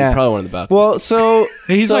 Yeah. yeah. He probably wanted the balcony. Well, so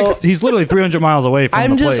He's literally 300 miles away from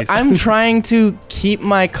the place. I'm trying to keep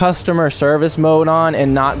my customer service mode on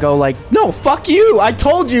and not go like, no, fuck you. I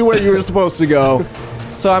told you where you were supposed to go.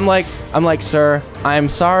 So I'm like, sir, I'm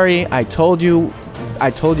sorry. I told you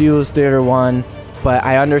it was theater 1, but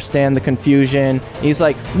I understand the confusion. He's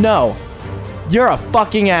like, no, you're a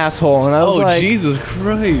fucking asshole. And I was like, Jesus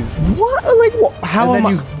Christ! what? Like, how and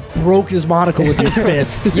am then I? you broke his monocle with your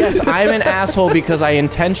fist. Yes, I'm an asshole because I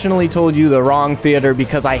intentionally told you the wrong theater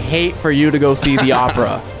because I hate for you to go see the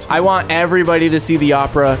opera. I want everybody to see the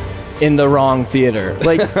opera in the wrong theater.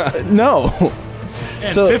 Like, no.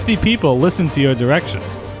 and so- 50 people listen to your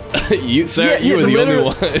directions. You, sir, you were the only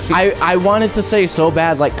one. I wanted to say so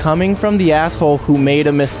bad, like, coming from the asshole who made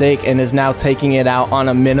a mistake and is now taking it out on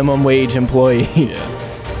a minimum wage employee.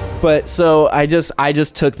 Yeah. But so I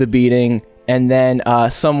just took the beating, and then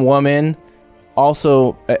some woman,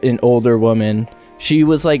 also an older woman, she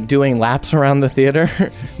was like doing laps around the theater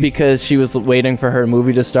because she was waiting for her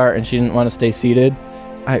movie to start and she didn't want to stay seated.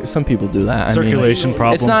 Some people do that. I mean, Circulation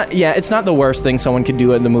problem. it's not the worst thing someone could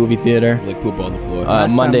do in the movie theater. Like poop on the floor.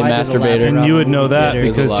 Last Monday time I did a lap masturbator. And around you the would know movie that theater.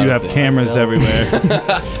 There's a because lot you of have things. cameras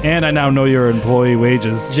everywhere. And I now know your employee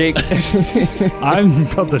wages. Jake, I'm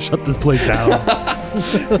about to shut this place down.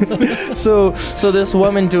 so this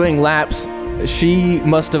woman doing laps, she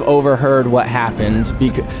must have overheard what happened.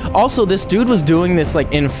 Because also, this dude was doing this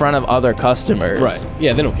like in front of other customers. Right.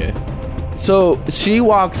 Yeah, they don't care. So she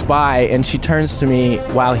walks by and she turns to me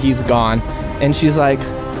while he's gone, and she's like,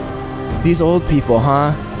 "These old people,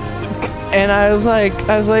 huh?" And I was like,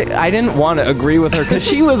 I didn't want to agree with her because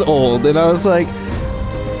she was old, and I was like,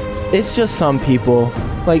 it's just some people.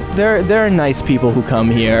 Like there are nice people who come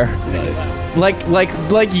here. Nice.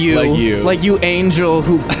 Like you angel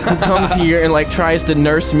who comes here and like tries to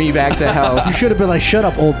nurse me back to health. You should have been like, shut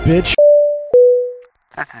up, old bitch.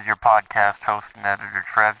 podcast host and editor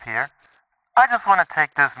Trev here. I just want to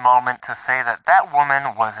take this moment to say that that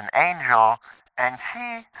woman was an angel, and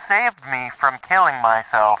she saved me from killing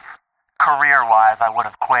myself. Career-wise, I would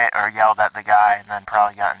have quit or yelled at the guy and then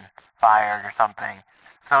probably gotten fired or something.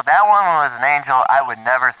 So that woman was an angel. I would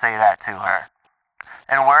never say that to her.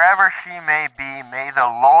 And wherever she may be, may the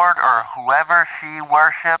Lord or whoever she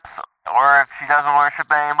worships, or if she doesn't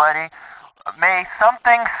worship anybody, may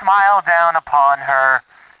something smile down upon her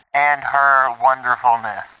and her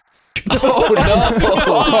wonderfulness. Oh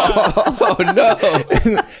no!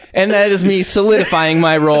 And that is me solidifying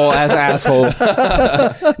my role as asshole.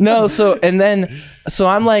 No, so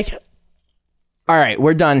I'm like, all right,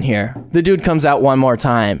 we're done here. The dude comes out one more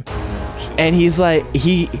time, and he's like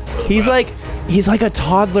a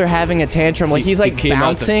toddler having a tantrum. Like he's like came out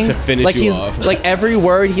bouncing, to finish like you he's off. like every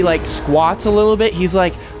word he like squats a little bit. He's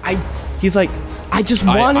like, I just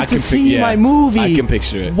wanted to see my movie. I can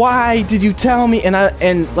picture it. Why did you tell me?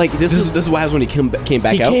 And like this is what happens when he came back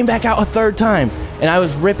out. He came back out a third time, and I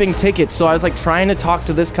was ripping tickets. So I was like trying to talk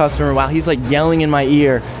to this customer while he's like yelling in my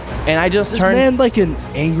ear, and I just turned. Man, like an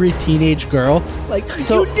angry teenage girl. Like,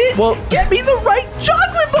 So, you didn't well- get me the right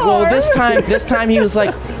chocolate bar. Well, this time he was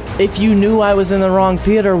like, if you knew I was in the wrong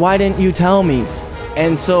theater, why didn't you tell me?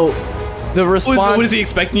 And so the response. What is he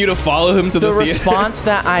expecting you to follow him to the theater? Response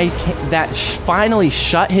that finally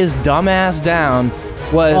shut his dumb ass down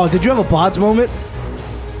was. Oh, did you have a bots moment?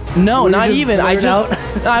 No, Were you not just even.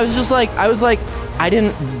 I was like, I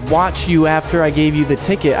didn't watch you after I gave you the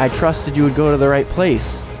ticket. I trusted you would go to the right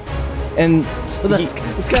place. And it's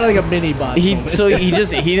kind of like a mini bot. he moment.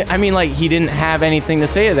 he didn't have anything to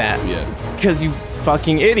say to that. Yeah. Because you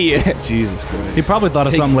fucking idiot. Jesus Christ. He probably thought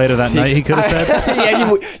of something later that night. He could have said.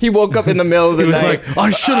 Yeah, he woke up in the middle of the He was night. like, I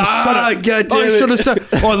should have said it. God damn I it. should have said.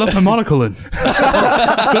 Oh, I left my monocle in. Good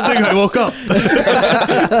thing I woke up.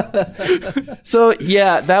 So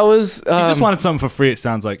yeah, that was. He just wanted something for free. It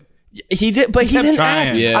sounds like. He did, but he kept didn't trying.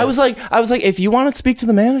 ask. Yeah. I was like, if you want to speak to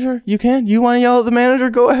the manager, you can. You want to yell at the manager?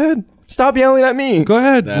 Go ahead. Stop yelling at me. Go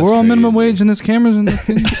ahead. That's We're on minimum crazy. wage and there's cameras in this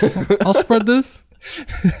thing. I'll spread this.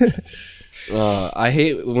 I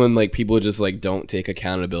hate when like people just like don't take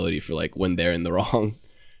accountability for like when they're in the wrong,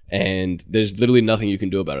 and there's literally nothing you can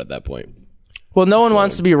do about it at that point. Well, no one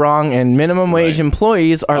wants to be wrong, and minimum wage Right.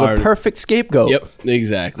 employees are the perfect scapegoat. Yep,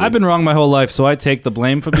 exactly. I've been wrong my whole life, so I take the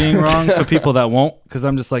blame for being wrong for people that won't, because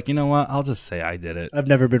I'm just like, you know what? I'll just say I did it. I've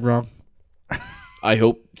never been wrong. I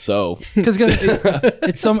hope so. Because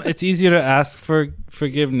it's easier to ask for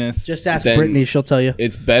forgiveness. Just ask Then- Brittany; she'll tell you.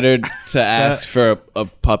 It's better to ask for a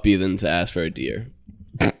puppy than to ask for a deer.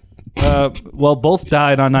 Well, both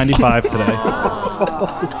died on 95 today,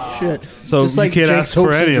 Shit. so Just you like can't Jake's ask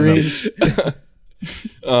for hopes and any of them.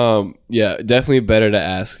 dreams. Yeah, definitely better to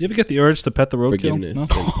ask. You ever get the urge to pet the roadkill? Forgiveness.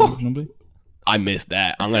 No? Nobody? I missed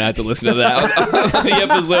that. I'm gonna have to listen to that on the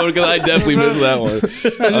episode because I definitely missed that one.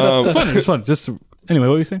 It's fun. Just anyway,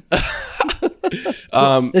 what were you saying?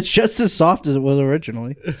 It's just as soft as it was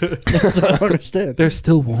originally. That's what I don't understand. They're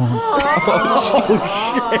still warm.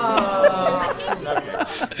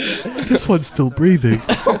 This one's still breathing.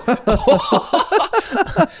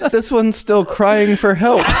 This one's still crying for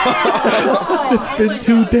help. It's been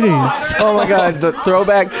 2 days. Oh my god, the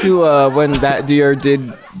throwback to when that deer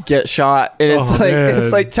did get shot, and it's man.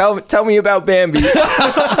 it's like tell me about Bambi.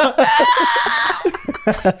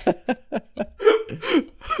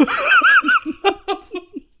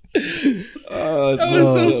 That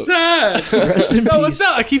was so sad. Rest in No, peace. it's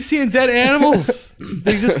not. I keep seeing dead animals.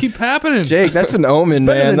 They just keep happening. Jake, that's an omen,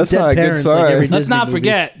 better man. than That's dead not a good parents, like sign. every- Let's Disney not movie.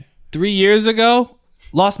 forget, 3 years ago,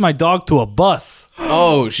 lost my dog to a bus.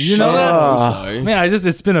 Oh shit! You know that? I'm sorry. Man,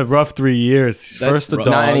 it's been a rough 3 years. First the rough.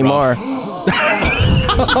 dog. Not anymore.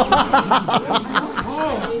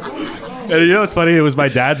 And you know what's funny? It was my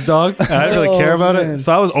dad's dog. And I didn't really care about man. it.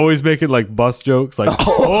 So I was always making like bus jokes, like,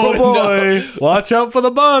 oh boy, watch out for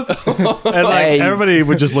the bus. And like Hey. everybody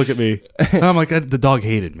would just look at me. And I'm like, the dog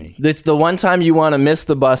hated me. It's the one time you want to miss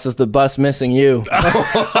the bus is the bus missing you.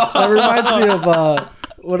 That reminds me of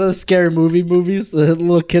one of the scary movies. The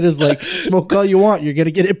little kid is like, "Smoke all you want, you're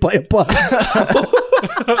gonna get hit by a bus."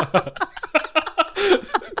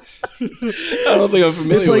 I don't think I'm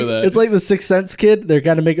familiar with that. It's like the Sixth Sense kid. They're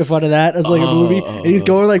kind of making fun of that as like a movie, and he's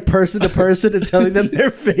going like person to person and telling them their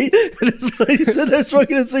fate. And it's like he's sitting there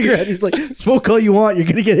smoking a cigarette. He's like, "Smoke all you want, you're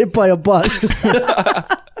gonna get hit by a bus."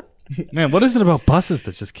 Man, what is it about buses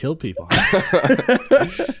that just kill people?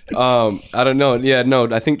 I don't know. Yeah,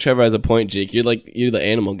 no, I think Trevor has a point, Jake. You're the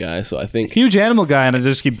animal guy, so I think Huge animal guy, and I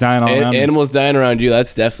just keep dying all around. me. animals dying around you.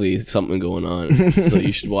 That's definitely something going on. So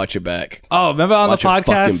you should watch your back. Oh, remember on Watch the your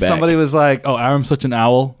fucking podcast, back. somebody was like, "Oh, Aram's such an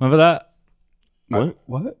owl." Remember that?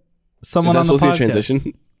 What? Is Someone that on the supposed to be a podcast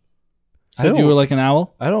transition? said you were like an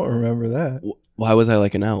owl. I don't remember that. Why was I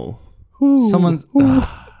like an owl? Someone's.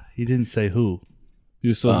 He didn't say who. He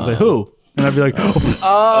was supposed to say who, and I'd be like, "Man,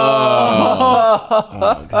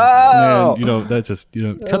 that just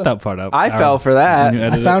cut that part out." I Aram, fell for that. when you I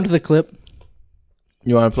edit it. found the clip.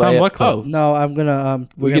 You want to play Found it? what clip? Oh, No, I'm gonna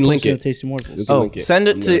We we're can gonna link post it in it. the Tasty Morsels. we can Oh, link it. send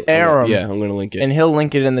it I'm to gonna- Aram. Yeah, I'm gonna link it. And he'll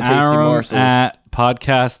link it in the Tasty Aram Morsels. at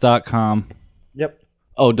podcast.com. Yep.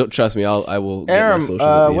 Oh, don't trust me. I will. Get my Aram, socials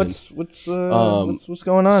at the what's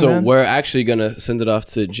going on, so man? we're actually gonna send it off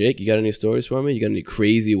to Jake. You got any stories for me? You got any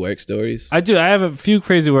crazy work stories? I do. I have a few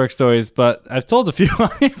crazy work stories, but I've told a few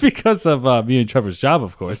because of me and Trevor's job,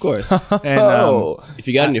 of course. Of course. And If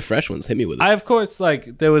you got any fresh ones, hit me with it. I, of course,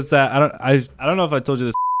 like there was that. I don't know if I told you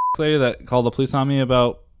this lady that called the police on me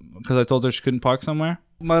about because I told her she couldn't park somewhere.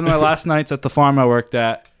 One of my last nights at the farm I worked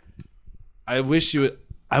at. I wish you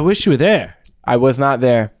were there. I was not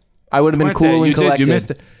there. I would have been weren't cool there. and You collected. You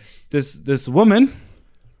missed it. This woman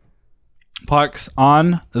parks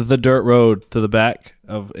on the dirt road to the back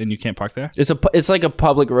of, and you can't park there. It's like a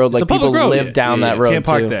public road. Like a public people road, live yeah. down Yeah, that yeah. road Can't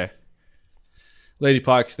park too. there. Lady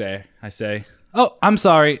parks there. I say, "Oh, I'm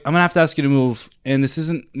sorry. I'm gonna have to ask you to move. And this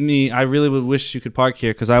isn't me. I really would wish you could park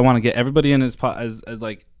here because I want to get everybody in as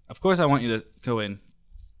like. Of course, I want you to go in,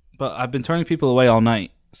 but I've been turning people away all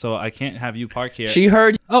night, so I can't have you park here." She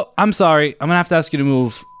heard. Oh, I'm sorry. I'm gonna have to ask you to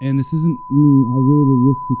move. And this isn't me. I really would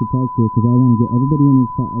wish you could park here because I want to get everybody in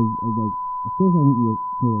as like. Of course, I want you to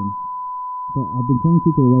go in, but I've been turning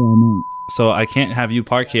people away all night, so I can't have you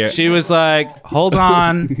park here. She was like, "Hold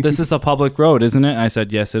on, this is a public road, isn't it?" I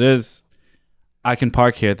said, "Yes, it is. I can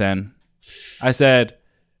park here then." I said,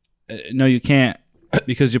 "No, you can't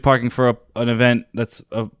because you're parking for an event that's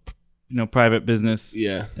a private business."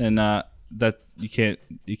 Yeah. and that you can't.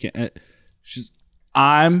 She's,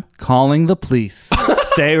 "I'm calling the police.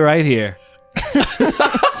 Stay right here."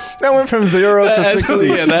 That went from 0 to 60.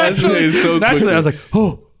 Yeah, that actually is so quick. Actually, I was like,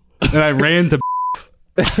 "Oh," and I ran to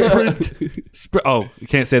sprint. Oh, you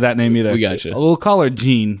can't say that name either. We got you. We'll call her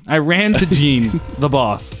Jean. I ran to Jean, the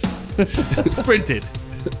boss. Sprinted.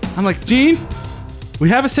 I'm like, "Jean, we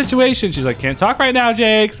have a situation." She's like, "Can't talk right now,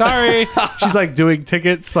 Jake. Sorry." She's like doing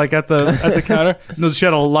tickets like at the counter. And she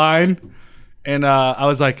had a line. And I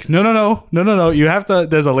was like, no. You have to.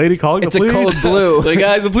 There's a lady calling It's the a police. code blue. Like,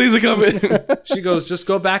 guys, the police are coming. She goes, "Just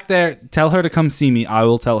go back there. Tell her to come see me. I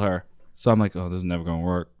will tell her." So I'm like, "Oh, this is never going to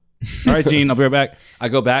work." All right, Jean, I'll be right back. I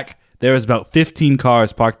go back. There was about 15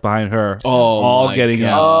 cars parked behind her. all my getting God.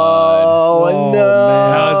 out. Oh, no.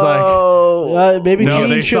 I was like, Maybe No, Gene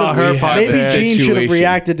they should saw her park maybe there. Gene should have Situation.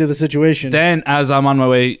 reacted to the situation. then as I'm on my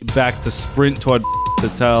way back to sprint toward to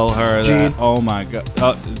tell her that, Jean. oh my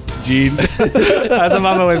God, Jean. As I'm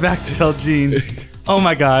on my way back to tell Jean, oh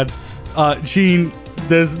my God, Jean,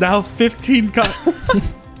 there's now 15 cars.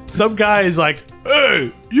 Some guy is like,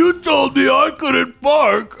 "Hey, you told me I couldn't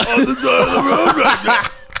park on the side of the road right now."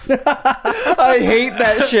 I hate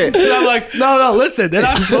that shit. And I'm like, no, listen, they're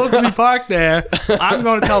not supposed to be parked there. I'm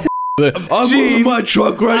going to tell I'm Gene. moving my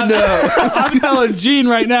truck right now. I'm telling Gene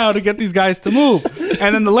right now to get these guys to move.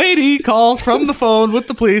 And then the lady calls from the phone with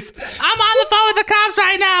the police. "I'm on the phone with the cops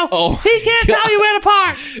right now. Oh, He can't tell you where to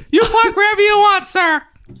park. You park wherever you want, sir."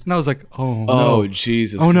 And I was like, oh, Oh, no.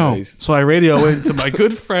 Jesus Oh, no. Christ. So I radio into my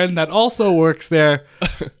good friend that also works there,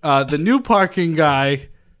 the new parking guy.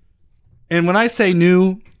 And when I say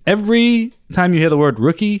new, every time you hear the word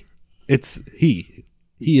rookie, it's he.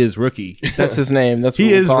 He is rookie. That's his name. That's what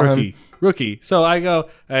He we'll is call rookie. him. Rookie. So I go,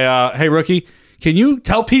 hey, rookie, can you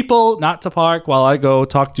tell people not to park while I go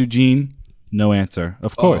talk to Gene? No answer.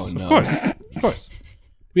 Of course. no. Of course. Of course.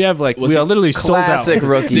 We have like, we it are literally sold out. Classic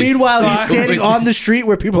rookie. Meanwhile, he's So- standing on the street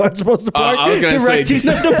where people aren't supposed to park, I was gonna say- directing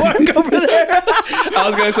them to park over there. I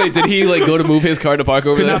was gonna say, did he like go to move his car to park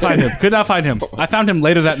over Could there? not find him. Could not find him. I found him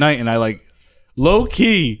later that night and I like, low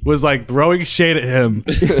key was like throwing shade at him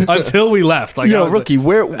until we left. Like, I Yo, was rookie,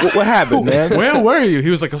 what happened, like, man? where were you? He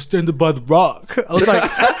was like, "I was standing by the rock." I was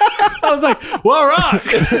like, "What rock?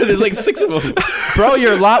 There's like 6 of them. Bro,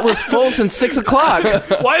 your lot was full since 6 o'clock.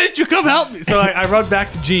 Why didn't you come help me?" So I run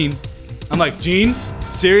back to Gene. I'm like, "Gene,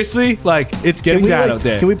 seriously? Like, it's getting bad out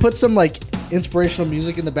there." Can we put some like inspirational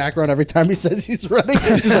music in the background every time he says he's running?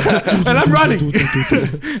 Just like, And I'm running.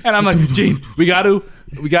 And I'm like, "Gene, we got to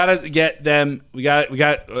We gotta get them. We got.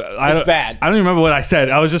 It's bad. I don't even remember what I said.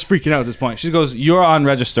 I was just freaking out at this point. She goes, "You're on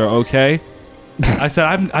register, okay?" I said,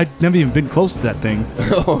 "I've never even been close to that thing."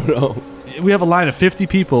 Oh no. We have a line of 50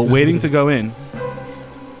 people waiting to go in.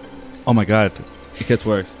 Oh my god, it gets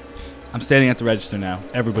worse. I'm standing at the register now.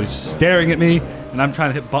 Everybody's just staring at me, and I'm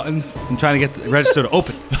trying to hit buttons. I'm trying to get the register to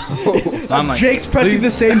open. I'm like, Jake's pressing please.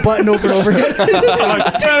 the same button over and over again. I'm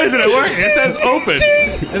like, dude, isn't it working? It says open.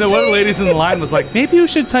 And then one of the ladies in the line was like, maybe you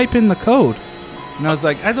should type in the code. And I was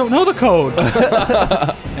like, I don't know the code.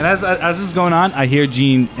 And as this is going on, I hear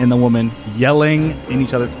Gene and the woman yelling in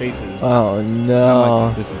each other's faces. Oh I'm no.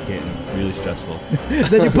 like, this is getting really stressful.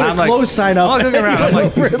 Then you put I'm a like- close sign up. I'm looking around. I'm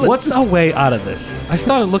like, Really? what's a way out of this? I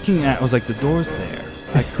started looking at. I was like, the door's there.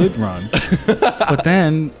 I could run, but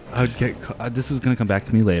then I would get. This is gonna come back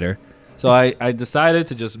to me later. So I decided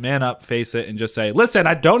to just man up, face it, and just say, listen,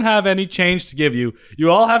 I don't have any change to give you.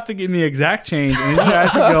 You all have to give me exact change, and you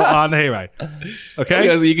guys can go on the hayride. Okay?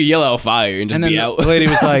 Because you could yell out fire and just And then be the out. lady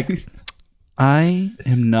was like, I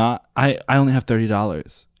am not. I only have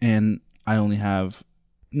 $30, and I only have.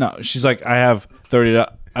 No, she's like, I have $30.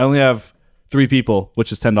 I only have 3 people,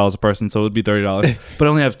 which is $10 a person, so it would be $30. But I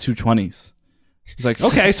only have 2 20s. He's like,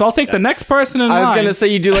 okay, so I'll take the next person in line. I was gonna say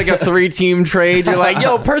you do like a 3-team trade. You're like,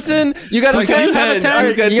 yo, person, you got a Like, 10. you have a 10?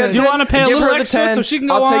 You got You 10. wanna pay a Give little her the extra 10. so she can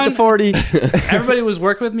go I'll on? take the 40. Everybody was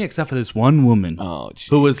working with me except for this one woman Oh, geez.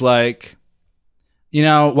 who was like,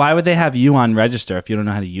 why would they have you on register if you don't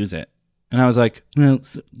know how to use it? And I was like, well,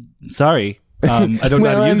 sorry. I don't know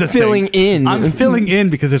how to use this filling thing. in. I'm filling in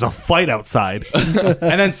because there's a fight outside.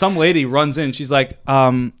 And then some lady runs in. She's like,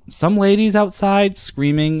 some lady's outside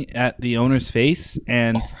screaming at the owner's face.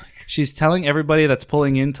 And she's telling everybody that's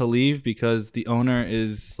pulling in to leave because the owner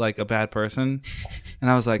is like a bad person.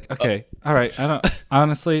 And I was like, okay, all right. I don't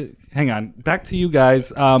honestly, hang on. Back to you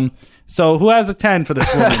guys. So who has a 10 for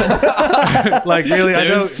this woman? Like, really? I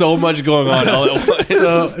don't. There's so much going on all at once.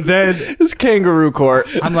 So then It's kangaroo court.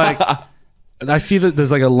 I'm like, I see that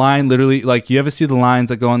there's like a line literally, like, you ever see the lines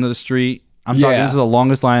that go oninto the street? I'm talking, Yeah. this is the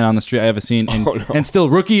longest line on the street I ever seen. And, and still,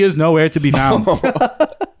 Rookie is nowhere to be found.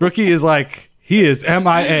 Rookie is like, he is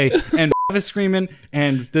MIA. And is screaming,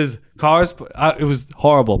 and there's cars. It was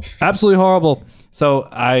horrible. Absolutely horrible. So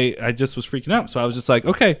I just was freaking out. So I was just like,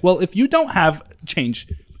 okay, well, if you don't have change,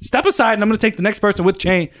 step aside, and I'm going to take the next person with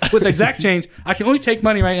exact change. I can only take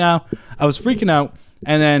money right now. I was freaking out.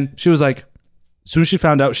 And then she was like, as soon as she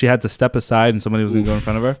found out she had to step aside and somebody was going to go in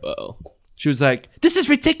front of her, Uh-oh. she was like, this is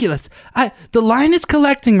ridiculous. The line is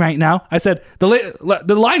collecting right now. I said, the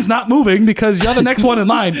line's not moving because you're the next one in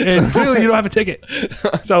line, and clearly you don't have a ticket.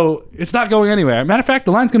 So it's not going anywhere. Matter of fact,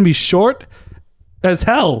 the line's going to be short as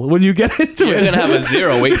hell when you get into You're it. going to have a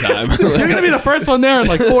 0 wait time. You're going to be the first one there in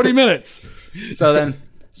like 40 minutes. So then,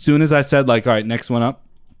 as soon as I said, like, all right, next one up,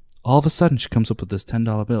 all of a sudden she comes up with this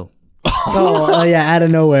 $10 bill. Oh yeah, out of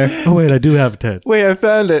nowhere. Oh, wait, I do have a 10. Wait, I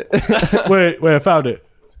found it. wait, I found it.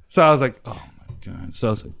 So I was like, oh my God. So I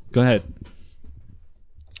was like, go ahead.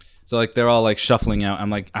 So like they're all like shuffling out. I'm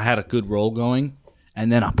like, I had a good roll going,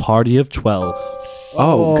 and then a party of 12.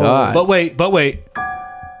 Oh, God. But wait.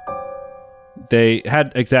 They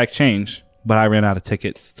had exact change, but I ran out of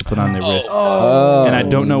tickets to put on their wrists. Oh, And I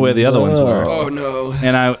don't know where the other ones were. Oh, no.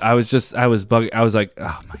 And I was bugging. I was like,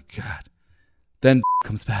 oh my God. Then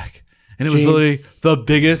comes back. And it was literally the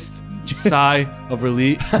biggest sigh of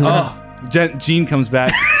relief. Oh, Gene comes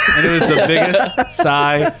back. And it was the biggest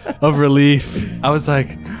sigh of relief. I was like,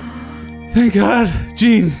 thank God,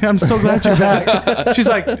 Gene, I'm so glad you're back. She's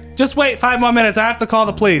like, just wait 5 more minutes. I have to call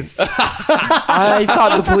the police. I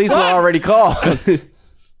thought the police were already called.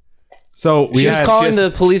 So we She was had, calling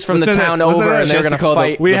the police from the listen to town this, listen over, to and this. they were She has going to call to the-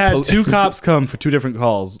 fight. We had 2 cops come for 2 different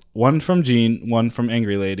calls. One from Gene, one from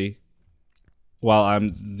Angry Lady. While I'm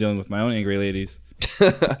dealing with my own angry ladies.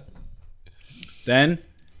 Then,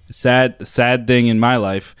 sad thing in my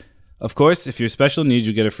life. Of course, if you're special needs,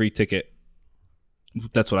 you get a free ticket.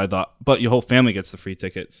 That's what I thought. But your whole family gets the free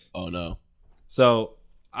tickets. Oh, no. So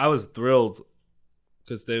I was thrilled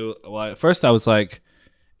because at first I was like,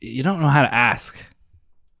 you don't know how to ask.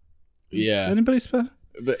 Yeah. Is anybody special?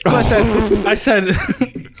 But- So I said,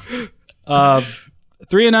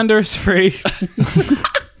 3 and under is free.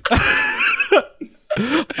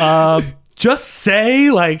 Just say,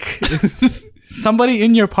 like, if somebody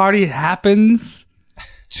in your party happens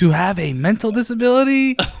to have a mental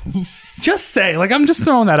disability, just say, like, I'm just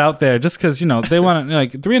throwing that out there just because, they want to,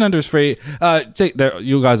 like, 3 and under is free.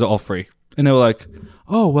 You guys are all free. And they were like,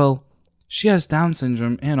 oh, well, she has Down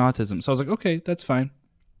syndrome and autism. So I was like, okay, that's fine.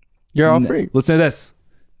 You're all free. Listen to this.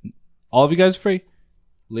 All of you guys are free.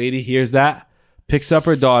 Lady hears that, picks up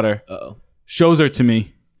her daughter, Uh-oh. shows her to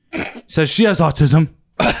me, says she has autism.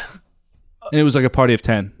 And it was like a party of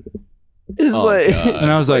 10. It's like,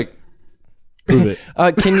 And I was like, prove it.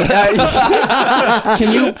 can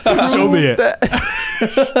you Show me it.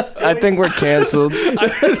 I think we're canceled.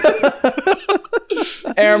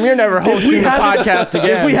 Aram, you're never hosting a podcast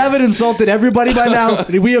again. If we haven't insulted everybody by now,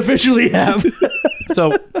 we officially have.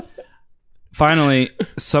 So finally,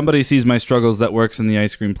 somebody sees my struggles that works in the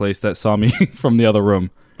ice cream place that saw me from the other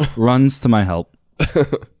room, runs to my help.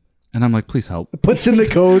 And I'm like, please help. Puts in the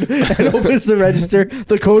code and opens the register.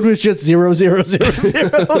 The code was just 0000.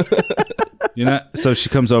 You know, so she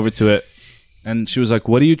comes over to it and she was like,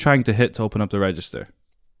 what are you trying to hit to open up the register?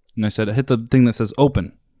 And I said, hit the thing that says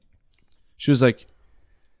open. She was like,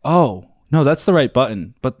 oh, no, that's the right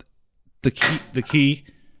button. But the key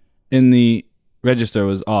in the register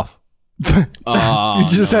was off. You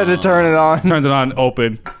just had to turn it on. Turns it on,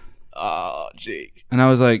 open. Oh, Jake. And I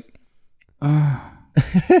was like, I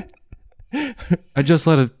just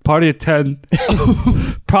let a party of 10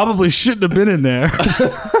 probably shouldn't have been in there.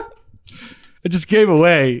 I just gave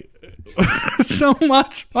away so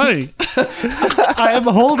much money. I am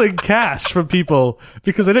holding cash from people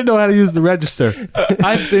because I didn't know how to use the register.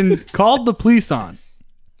 I've been called the police on.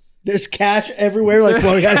 There's cash everywhere, like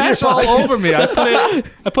flowing out of your Cash all pockets. over me.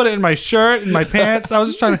 I put it in my shirt, in my pants. I was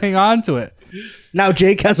just trying to hang on to it. Now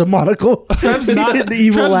Jake has a monocle. Trev's not, the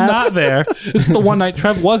evil Trev's laugh. not there. This is the one night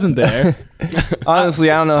Trev wasn't there.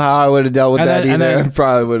 Honestly, I don't know how I would have dealt with And that then- and either. then-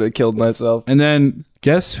 Probably would have killed myself. And then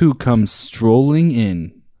guess who comes strolling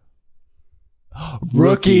in?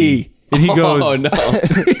 Rookie. And he goes, Oh, no.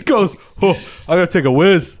 he goes, oh, I gotta take a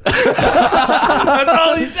whiz. That's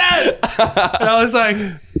all he said. And I was like,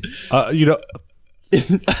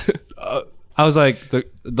 I was like,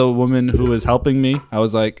 the woman who was helping me, I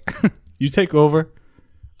was like, you take over.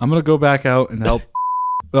 I'm gonna go back out and help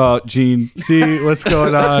Gene see what's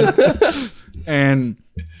going on. And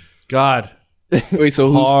God, Wait,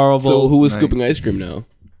 so Horrible who was night. scooping ice cream now?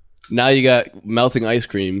 Now you got melting ice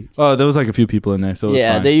cream. oh, there was like a few people in there, so it was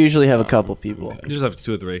Yeah, fine. they usually have a couple people. You just have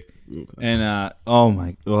 2 or 3. And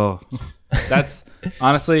that's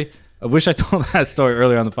honestly, I wish I told that story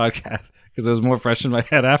earlier on the podcast because it was more fresh in my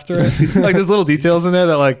head after it. Like there's little details in there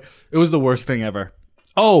that like it was the worst thing ever.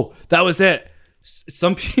 Oh, that was it.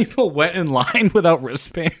 Some people went in line without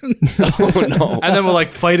wristbands. Oh no. And then were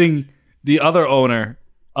like fighting the other owner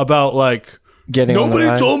about like Getting on the nobody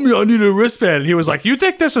ride. told me I needed a wristband. And he was like, you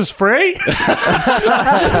think this is free?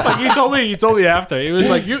 Like he told me after. He was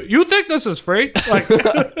like, you think this is free? Like you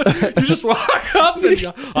just walk up and you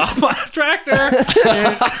go, I'm on a tractor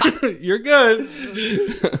and you're good.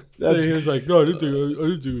 And he was like, no, I didn't think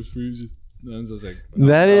it was free. And I was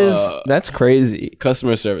like, That's crazy.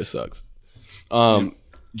 Customer service sucks.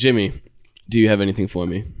 Jimmy, do you have anything for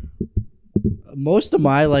me? Most of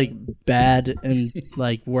my like bad and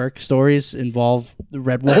like work stories involve the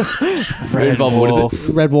Red Wolf. What is it?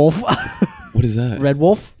 Red Wolf. What is that? Red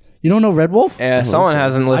Wolf. You don't know Red Wolf? Yeah, someone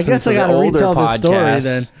hasn't listened guess to I the gotta older retell this story podcasts.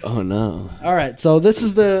 then. Oh no. All right, so this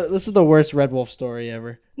is the worst Red Wolf story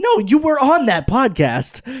ever. No, you were on that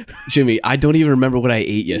podcast. Jimmy, I don't even remember what I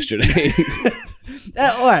ate yesterday.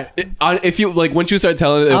 All right, If you like, once you start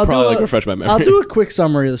telling it, it'll probably like refresh my memory. I'll do a quick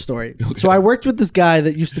summary of the story. So I worked with this guy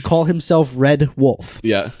that used to call himself Red Wolf.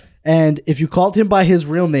 Yeah. And if you called him by his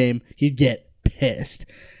real name, he'd get pissed.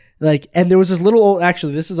 Like, and there was this little old.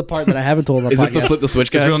 Actually, this is the part that I haven't told on the Is this the podcast. flip the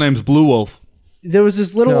switch his guy? real name's Blue Wolf. There was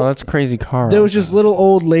this little. No, that's crazy car. There was this little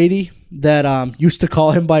old lady that used to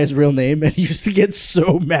call him by his real name, and he used to get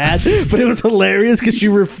so mad. But it was hilarious because she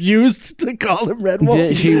refused to call him Red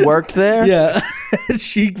Wolf. She worked there? Yeah,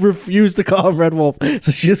 she refused to call him Red Wolf,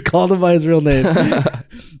 so she just called him by his real name.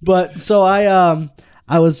 But so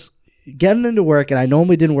I was getting into work, and I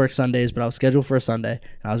normally didn't work Sundays, but I was scheduled for a Sunday,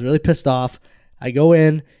 and I was really pissed off. I go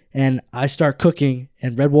in and I start cooking,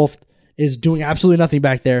 and Red Wolf is doing absolutely nothing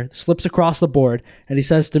back there, slips across the board, and he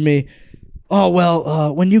says to me, oh,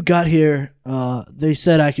 well, when you got here, they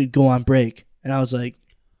said I could go on break. And I was like,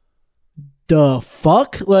 the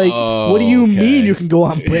fuck? Like, what do you Okay. mean you can go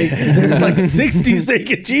on break? There's like 60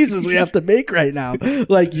 second cheeses we have to make right now.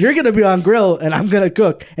 Like, you're going to be on grill and I'm going to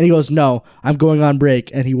cook. And he goes, no, I'm going on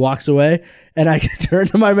break. And he walks away. And I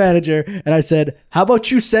turned to my manager and I said, how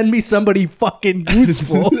about you send me somebody fucking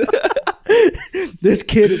useful? This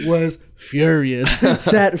kid was furious,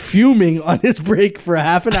 sat fuming on his break for a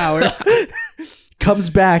half an hour, comes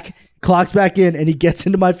back, clocks back in, and he gets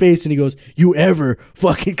into my face and he goes, you ever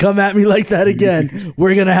fucking come at me like that again,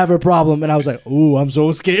 we're gonna have a problem. And I was like, ooh, I'm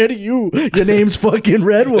so scared of you. Your name's fucking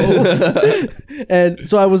Red Wolf. And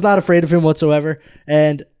so I was not afraid of him whatsoever.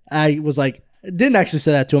 And I was like, didn't actually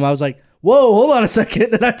say that to him. I was like, whoa, hold on a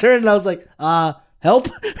second. And I turned and I was like, help.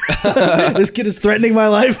 This kid is threatening my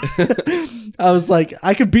life. I was like,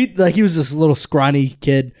 I could beat, like, he was this little scrawny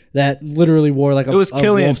kid that literally wore like a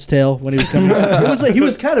wolf's tail when he was coming. It was like, he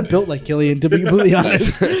was kind of built like Killian, to be completely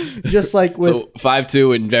honest. Just like with. So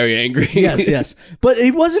 5'2" and very angry. Yes. But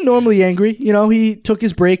he wasn't normally angry. You know, he took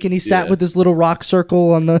his break and he sat with this little rock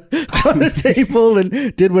circle on the table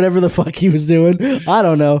and did whatever the fuck he was doing. I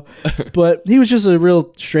don't know. But he was just a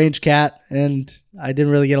real strange cat, and I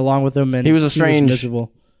didn't really get along with him. And He was a strange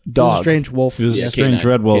miserable dog. He was a strange wolf. He was a Yes. strange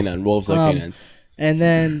red wolf. Canine. Wolves like canines. And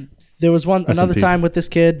then there was another peace. time with this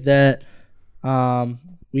kid that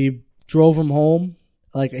we drove him home.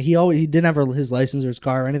 Like he didn't have his license or his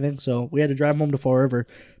car or anything, so we had to drive him home to Fall River.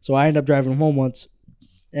 So I ended up driving him home once,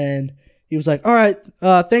 and he was like, "All right,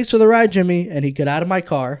 thanks for the ride, Jimmy." And he got out of my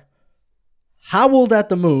car, howled at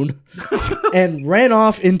the moon, and ran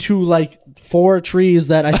off into like 4 trees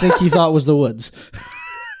that I think he thought was the woods.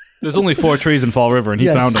 There's only 4 trees in Fall River, and he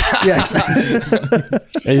found them. Yes.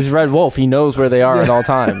 He's Red Wolf. He knows where they are at all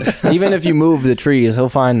times. Even if you move the trees, he'll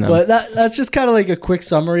find them. But that's just kind of like a quick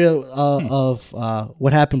summary of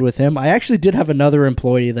what happened with him. I actually did have another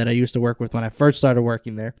employee that I used to work with when I first started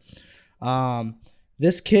working there.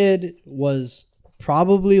 This kid was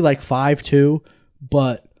probably like 5'2",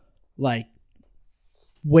 but like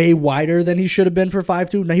way wider than he should have been for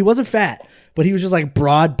 5'2". Now, he wasn't fat, but he was just like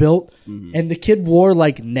broad built. And the kid wore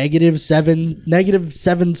like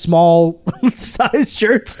 -7 small size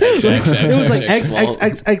shirts. It was like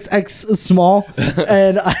XXXXX small.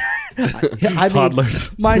 And I mean,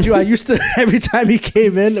 Toddlers. mind you, I used to, every time he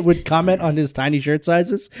came in, would comment on his tiny shirt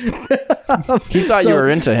sizes. He thought you were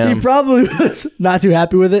into him. He probably was not too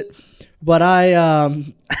happy with it. But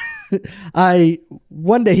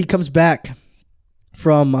one day he comes back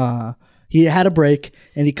from, he had a break,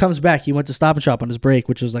 and he comes back. He went to Stop and Shop on his break,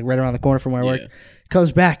 which was like right around the corner from where I work.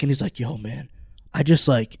 Comes back, and he's like, "Yo, man, I just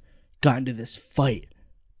like got into this fight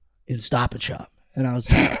in Stop and Shop." And I was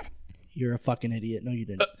like, "You're a fucking idiot. No, you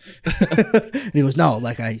didn't." And he goes, "No,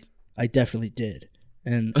 like I definitely did."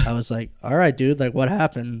 And I was like, "All right, dude, like what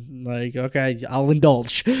happened? Like, okay, I'll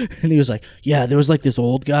indulge." And he was like, "Yeah, there was like this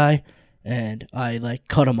old guy, and I like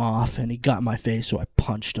cut him off, and he got in my face, so I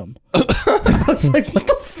punched him." I was like, "What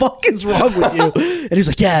the fuck is wrong with you?" And he's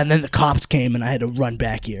like, "Yeah, and then the cops came, and I had to run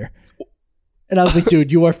back here." And I was like,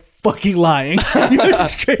 "Dude, you are fucking lying. You're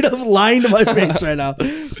straight up lying to my face right now."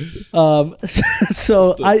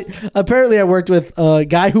 So I worked with a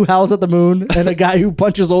guy who howls at the moon and a guy who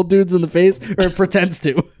punches old dudes in the face, or pretends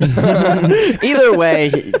to. Either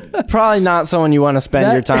way, probably not someone you want to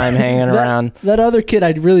spend your time hanging around. That other kid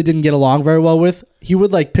I really didn't get along very well with. He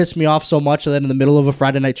would like piss me off so much that in the middle of a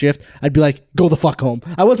Friday night shift, I'd be like, "Go the fuck home."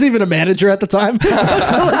 I wasn't even a manager at the time. So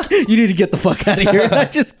like, "You need to get the fuck out of here." And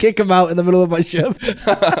I'd just kick him out in the middle of my shift.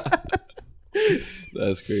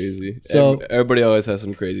 That's crazy. So- Everybody always has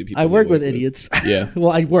some crazy people. I they work with idiots. Yeah.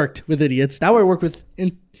 Well, I worked with idiots. Now I work with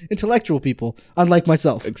intellectual people, unlike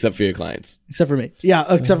myself, Except for your clients. except for me. Yeah,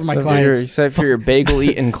 except for my clients. Except for your bagel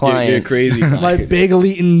eating clients. You're crazy clients. My bagel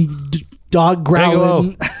eating, dog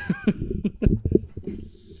growling.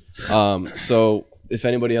 So if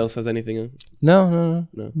anybody else has anything, No.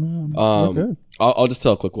 I'll just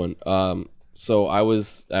tell a quick one. So I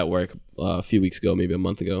was at work a few weeks ago, maybe a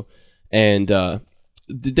month ago, and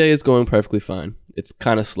the day is going perfectly fine. It's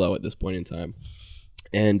kind of slow at this point in time,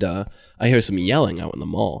 and I hear some yelling out in the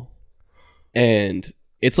mall, and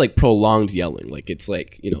it's like prolonged yelling. Like it's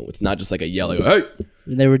like, it's not just like a yell like, "Hey!"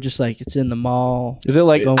 And they were just like, "It's in the mall." Is it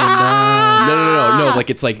like, Going down. No. Like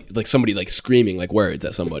it's like somebody like screaming like words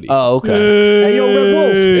at somebody. oh, okay. Hey, yo, Red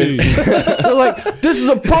Wolf. They're like, this is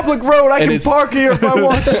a public road. I can it's- park here if I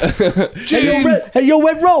want. Hey, yo,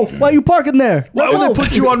 Red Wolf. Why are you parking there? Why Red would they Wolf.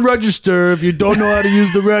 put you on register if you don't know how to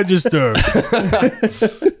use the register?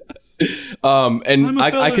 And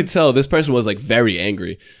I could tell this person was like very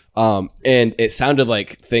angry. And it sounded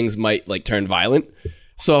like things might like turn violent.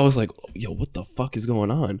 So I was like, "Yo, what the fuck is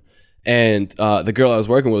going on?" And the girl I was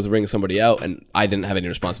working with was ringing somebody out, and I didn't have any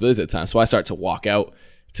responsibilities at the time. So I start to walk out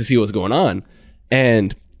to see what's going on.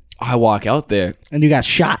 And I walk out there, And you got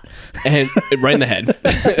shot. and right in the head.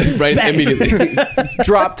 Right immediately.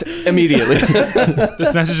 Dropped immediately.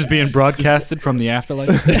 This message is being broadcasted from the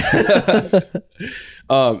afterlife.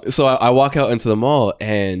 So I walk out into the mall,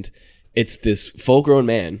 and it's this full-grown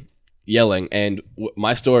man yelling, and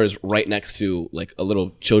my store is right next to like a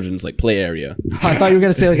little children's like play area. I thought you were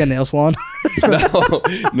gonna say like a nail salon.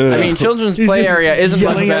 No. I mean, children's He's play just area isn't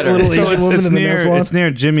much yelling at better. little So Asian woman in the nail salon. it's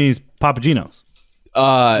near Jimmy's Papagino's.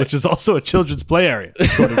 which is also a children's play area.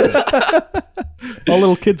 According to this. All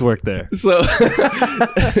little kids work there. So,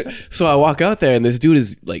 so I walk out there and this dude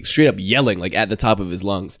is like straight up yelling like at the top of his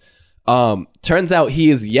lungs. Turns out he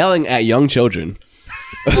is yelling at young children.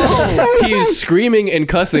 He is screaming and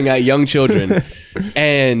cussing at young children.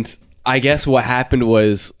 And I guess what happened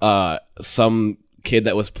was some kid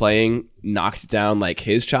that was playing knocked down like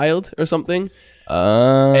his child or something.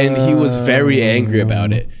 And he was very angry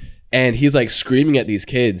about it. And he's like screaming at these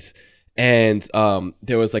kids. And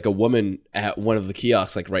there was like a woman at one of the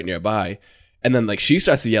kiosks like right nearby. And then like she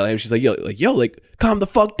starts to yell at him. She's like, yo, like calm the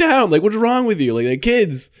fuck down. Like what's wrong with you? Like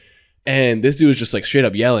kids. And this dude was just like straight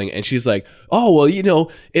up yelling. And she's like, oh, well, you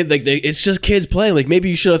know, it's just kids playing. Like maybe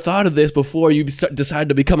you should have thought of this before you decided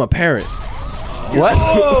to become a parent. What?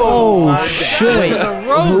 Oh, shit. Wait,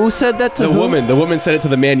 who said that to the who? woman? The woman said it to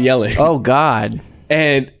the man yelling. Oh, God.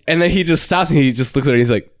 And then he just stops and he just looks at her and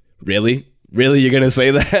he's like, really? Really? You're going to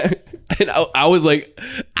say that? And I was like,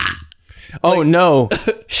 oh, like, no.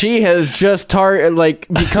 She has just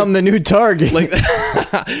become the new target. Like,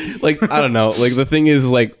 I don't know. Like, the thing is,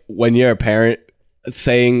 like, when you're a parent,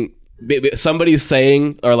 somebody's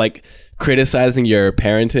saying or, like, criticizing your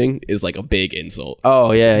parenting is, like, a big insult.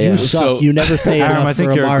 Oh, yeah. You suck. So, you never pay enough I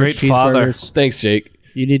think for you're a Amar's great father. cheeseburgers. Thanks, Jake.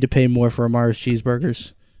 You need to pay more for Amar's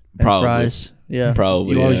cheeseburgers and Probably. fries. Yeah,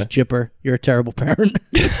 Probably, You always yeah. jipper. You're a terrible parent.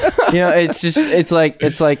 You know, it's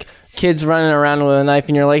like kids running around with a knife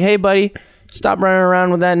and you're like, hey, buddy, stop running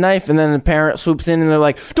around with that knife. And then the parent swoops in and they're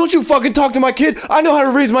like, don't you fucking talk to my kid. I know how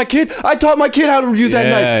to raise my kid. I taught my kid how to use that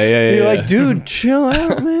knife. And you're like, dude, chill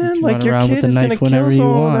out, man. Like your kid is going to kill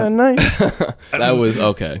someone with that knife. That was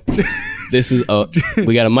okay. This is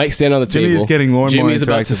we got a mic stand on the table. Jimmy's getting more and more Jimmy's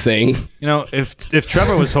about to interactive. sing. You know, if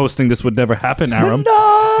Trevor was hosting, this would never happen, Aram.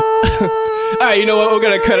 All right, you know what? We're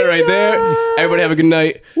gonna cut it right there. Everybody have a good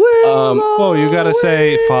night. Oh, you gotta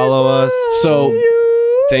say follow us. So,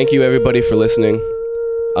 thank you everybody for listening.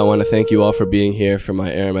 I want to thank you all for being here for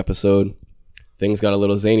my Aram episode. Things got a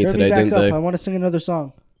little zany Turn me today, back didn't up. they? I want to sing another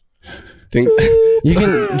song. Jimmy, you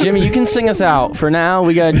can sing us out. For now,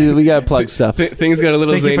 we gotta plug stuff. Things got a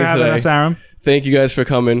little Thank you zany for having today. us, Aram. Thank you guys for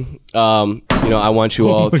coming. You know, I want you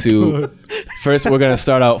all to first. We're gonna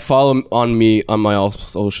start out. Follow on me on my all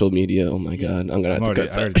social media. Oh my god, I'm gonna have to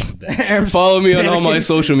cut that. Follow me on all my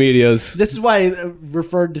social medias. This is why I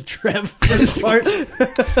referred to Trev for this part.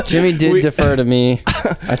 Jimmy did defer to me.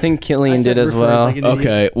 I think Killian did as well.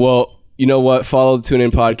 Okay, well, you know what? Follow the Tune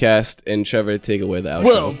In Podcast and Trevor, take away the outro.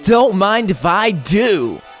 Well, don't mind if I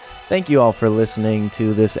do. Thank you all for listening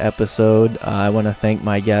to this episode. I want to thank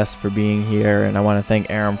my guests for being here, and I want to thank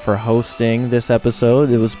Aram for hosting this episode.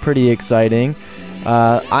 It was pretty exciting.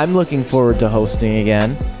 I'm looking forward to hosting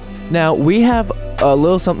again. Now, we have a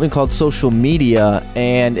little something called social media,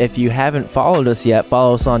 and if you haven't followed us yet,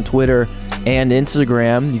 follow us on Twitter and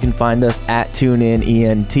Instagram. You can find us at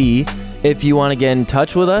TuneInENT. If you want to get in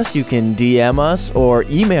touch with us, you can DM us or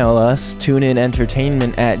email us,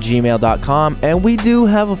 tuneinentertainment@gmail.com. And we do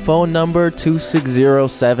have a phone number,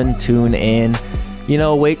 2607-TUNE-IN. You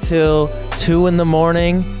know, wait till 2 in the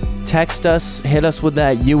morning. Text us, hit us with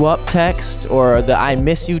that "you up" text or the "I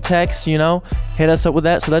miss you" text, you know. Hit us up with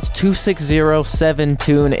that. So that's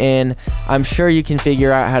 2607-TUNE-IN. I'm sure you can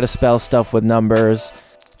figure out how to spell stuff with numbers.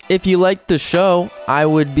 If you liked the show, I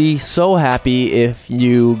would be so happy if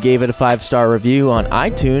you gave it a 5-star review on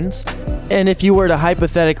iTunes. And if you were to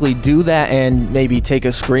hypothetically do that and maybe take a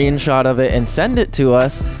screenshot of it and send it to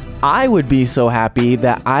us, I would be so happy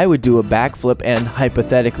that I would do a backflip and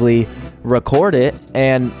hypothetically record it.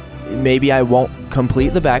 And maybe I won't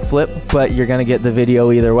complete the backflip, but you're going to get the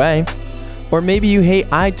video either way. Or maybe you hate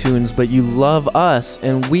iTunes, but you love us,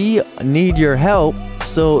 and we need your help.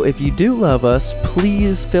 So if you do love us,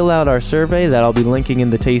 please fill out our survey that I'll be linking in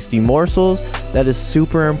the Tasty Morsels. That is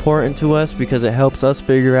super important to us because it helps us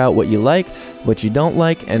figure out what you like, what you don't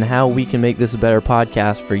like, and how we can make this a better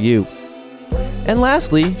podcast for you. And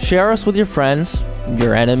lastly, share us with your friends,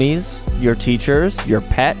 your enemies, your teachers, your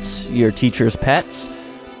pets, your teachers' pets.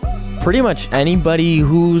 Pretty much anybody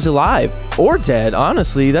who's alive or dead,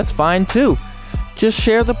 honestly, that's fine too. Just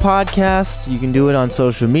share the podcast. You can do it on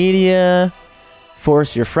social media.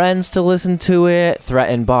 Force your friends to listen to it.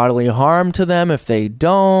 Threaten bodily harm to them if they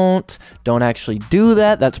don't. Don't actually do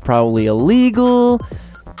that. That's probably illegal.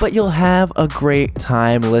 But you'll have a great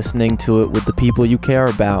time listening to it with the people you care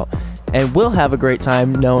about. And we'll have a great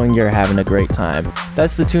time knowing you're having a great time.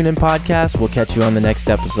 That's the Tune In Podcast. We'll catch you on the next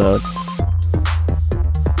episode.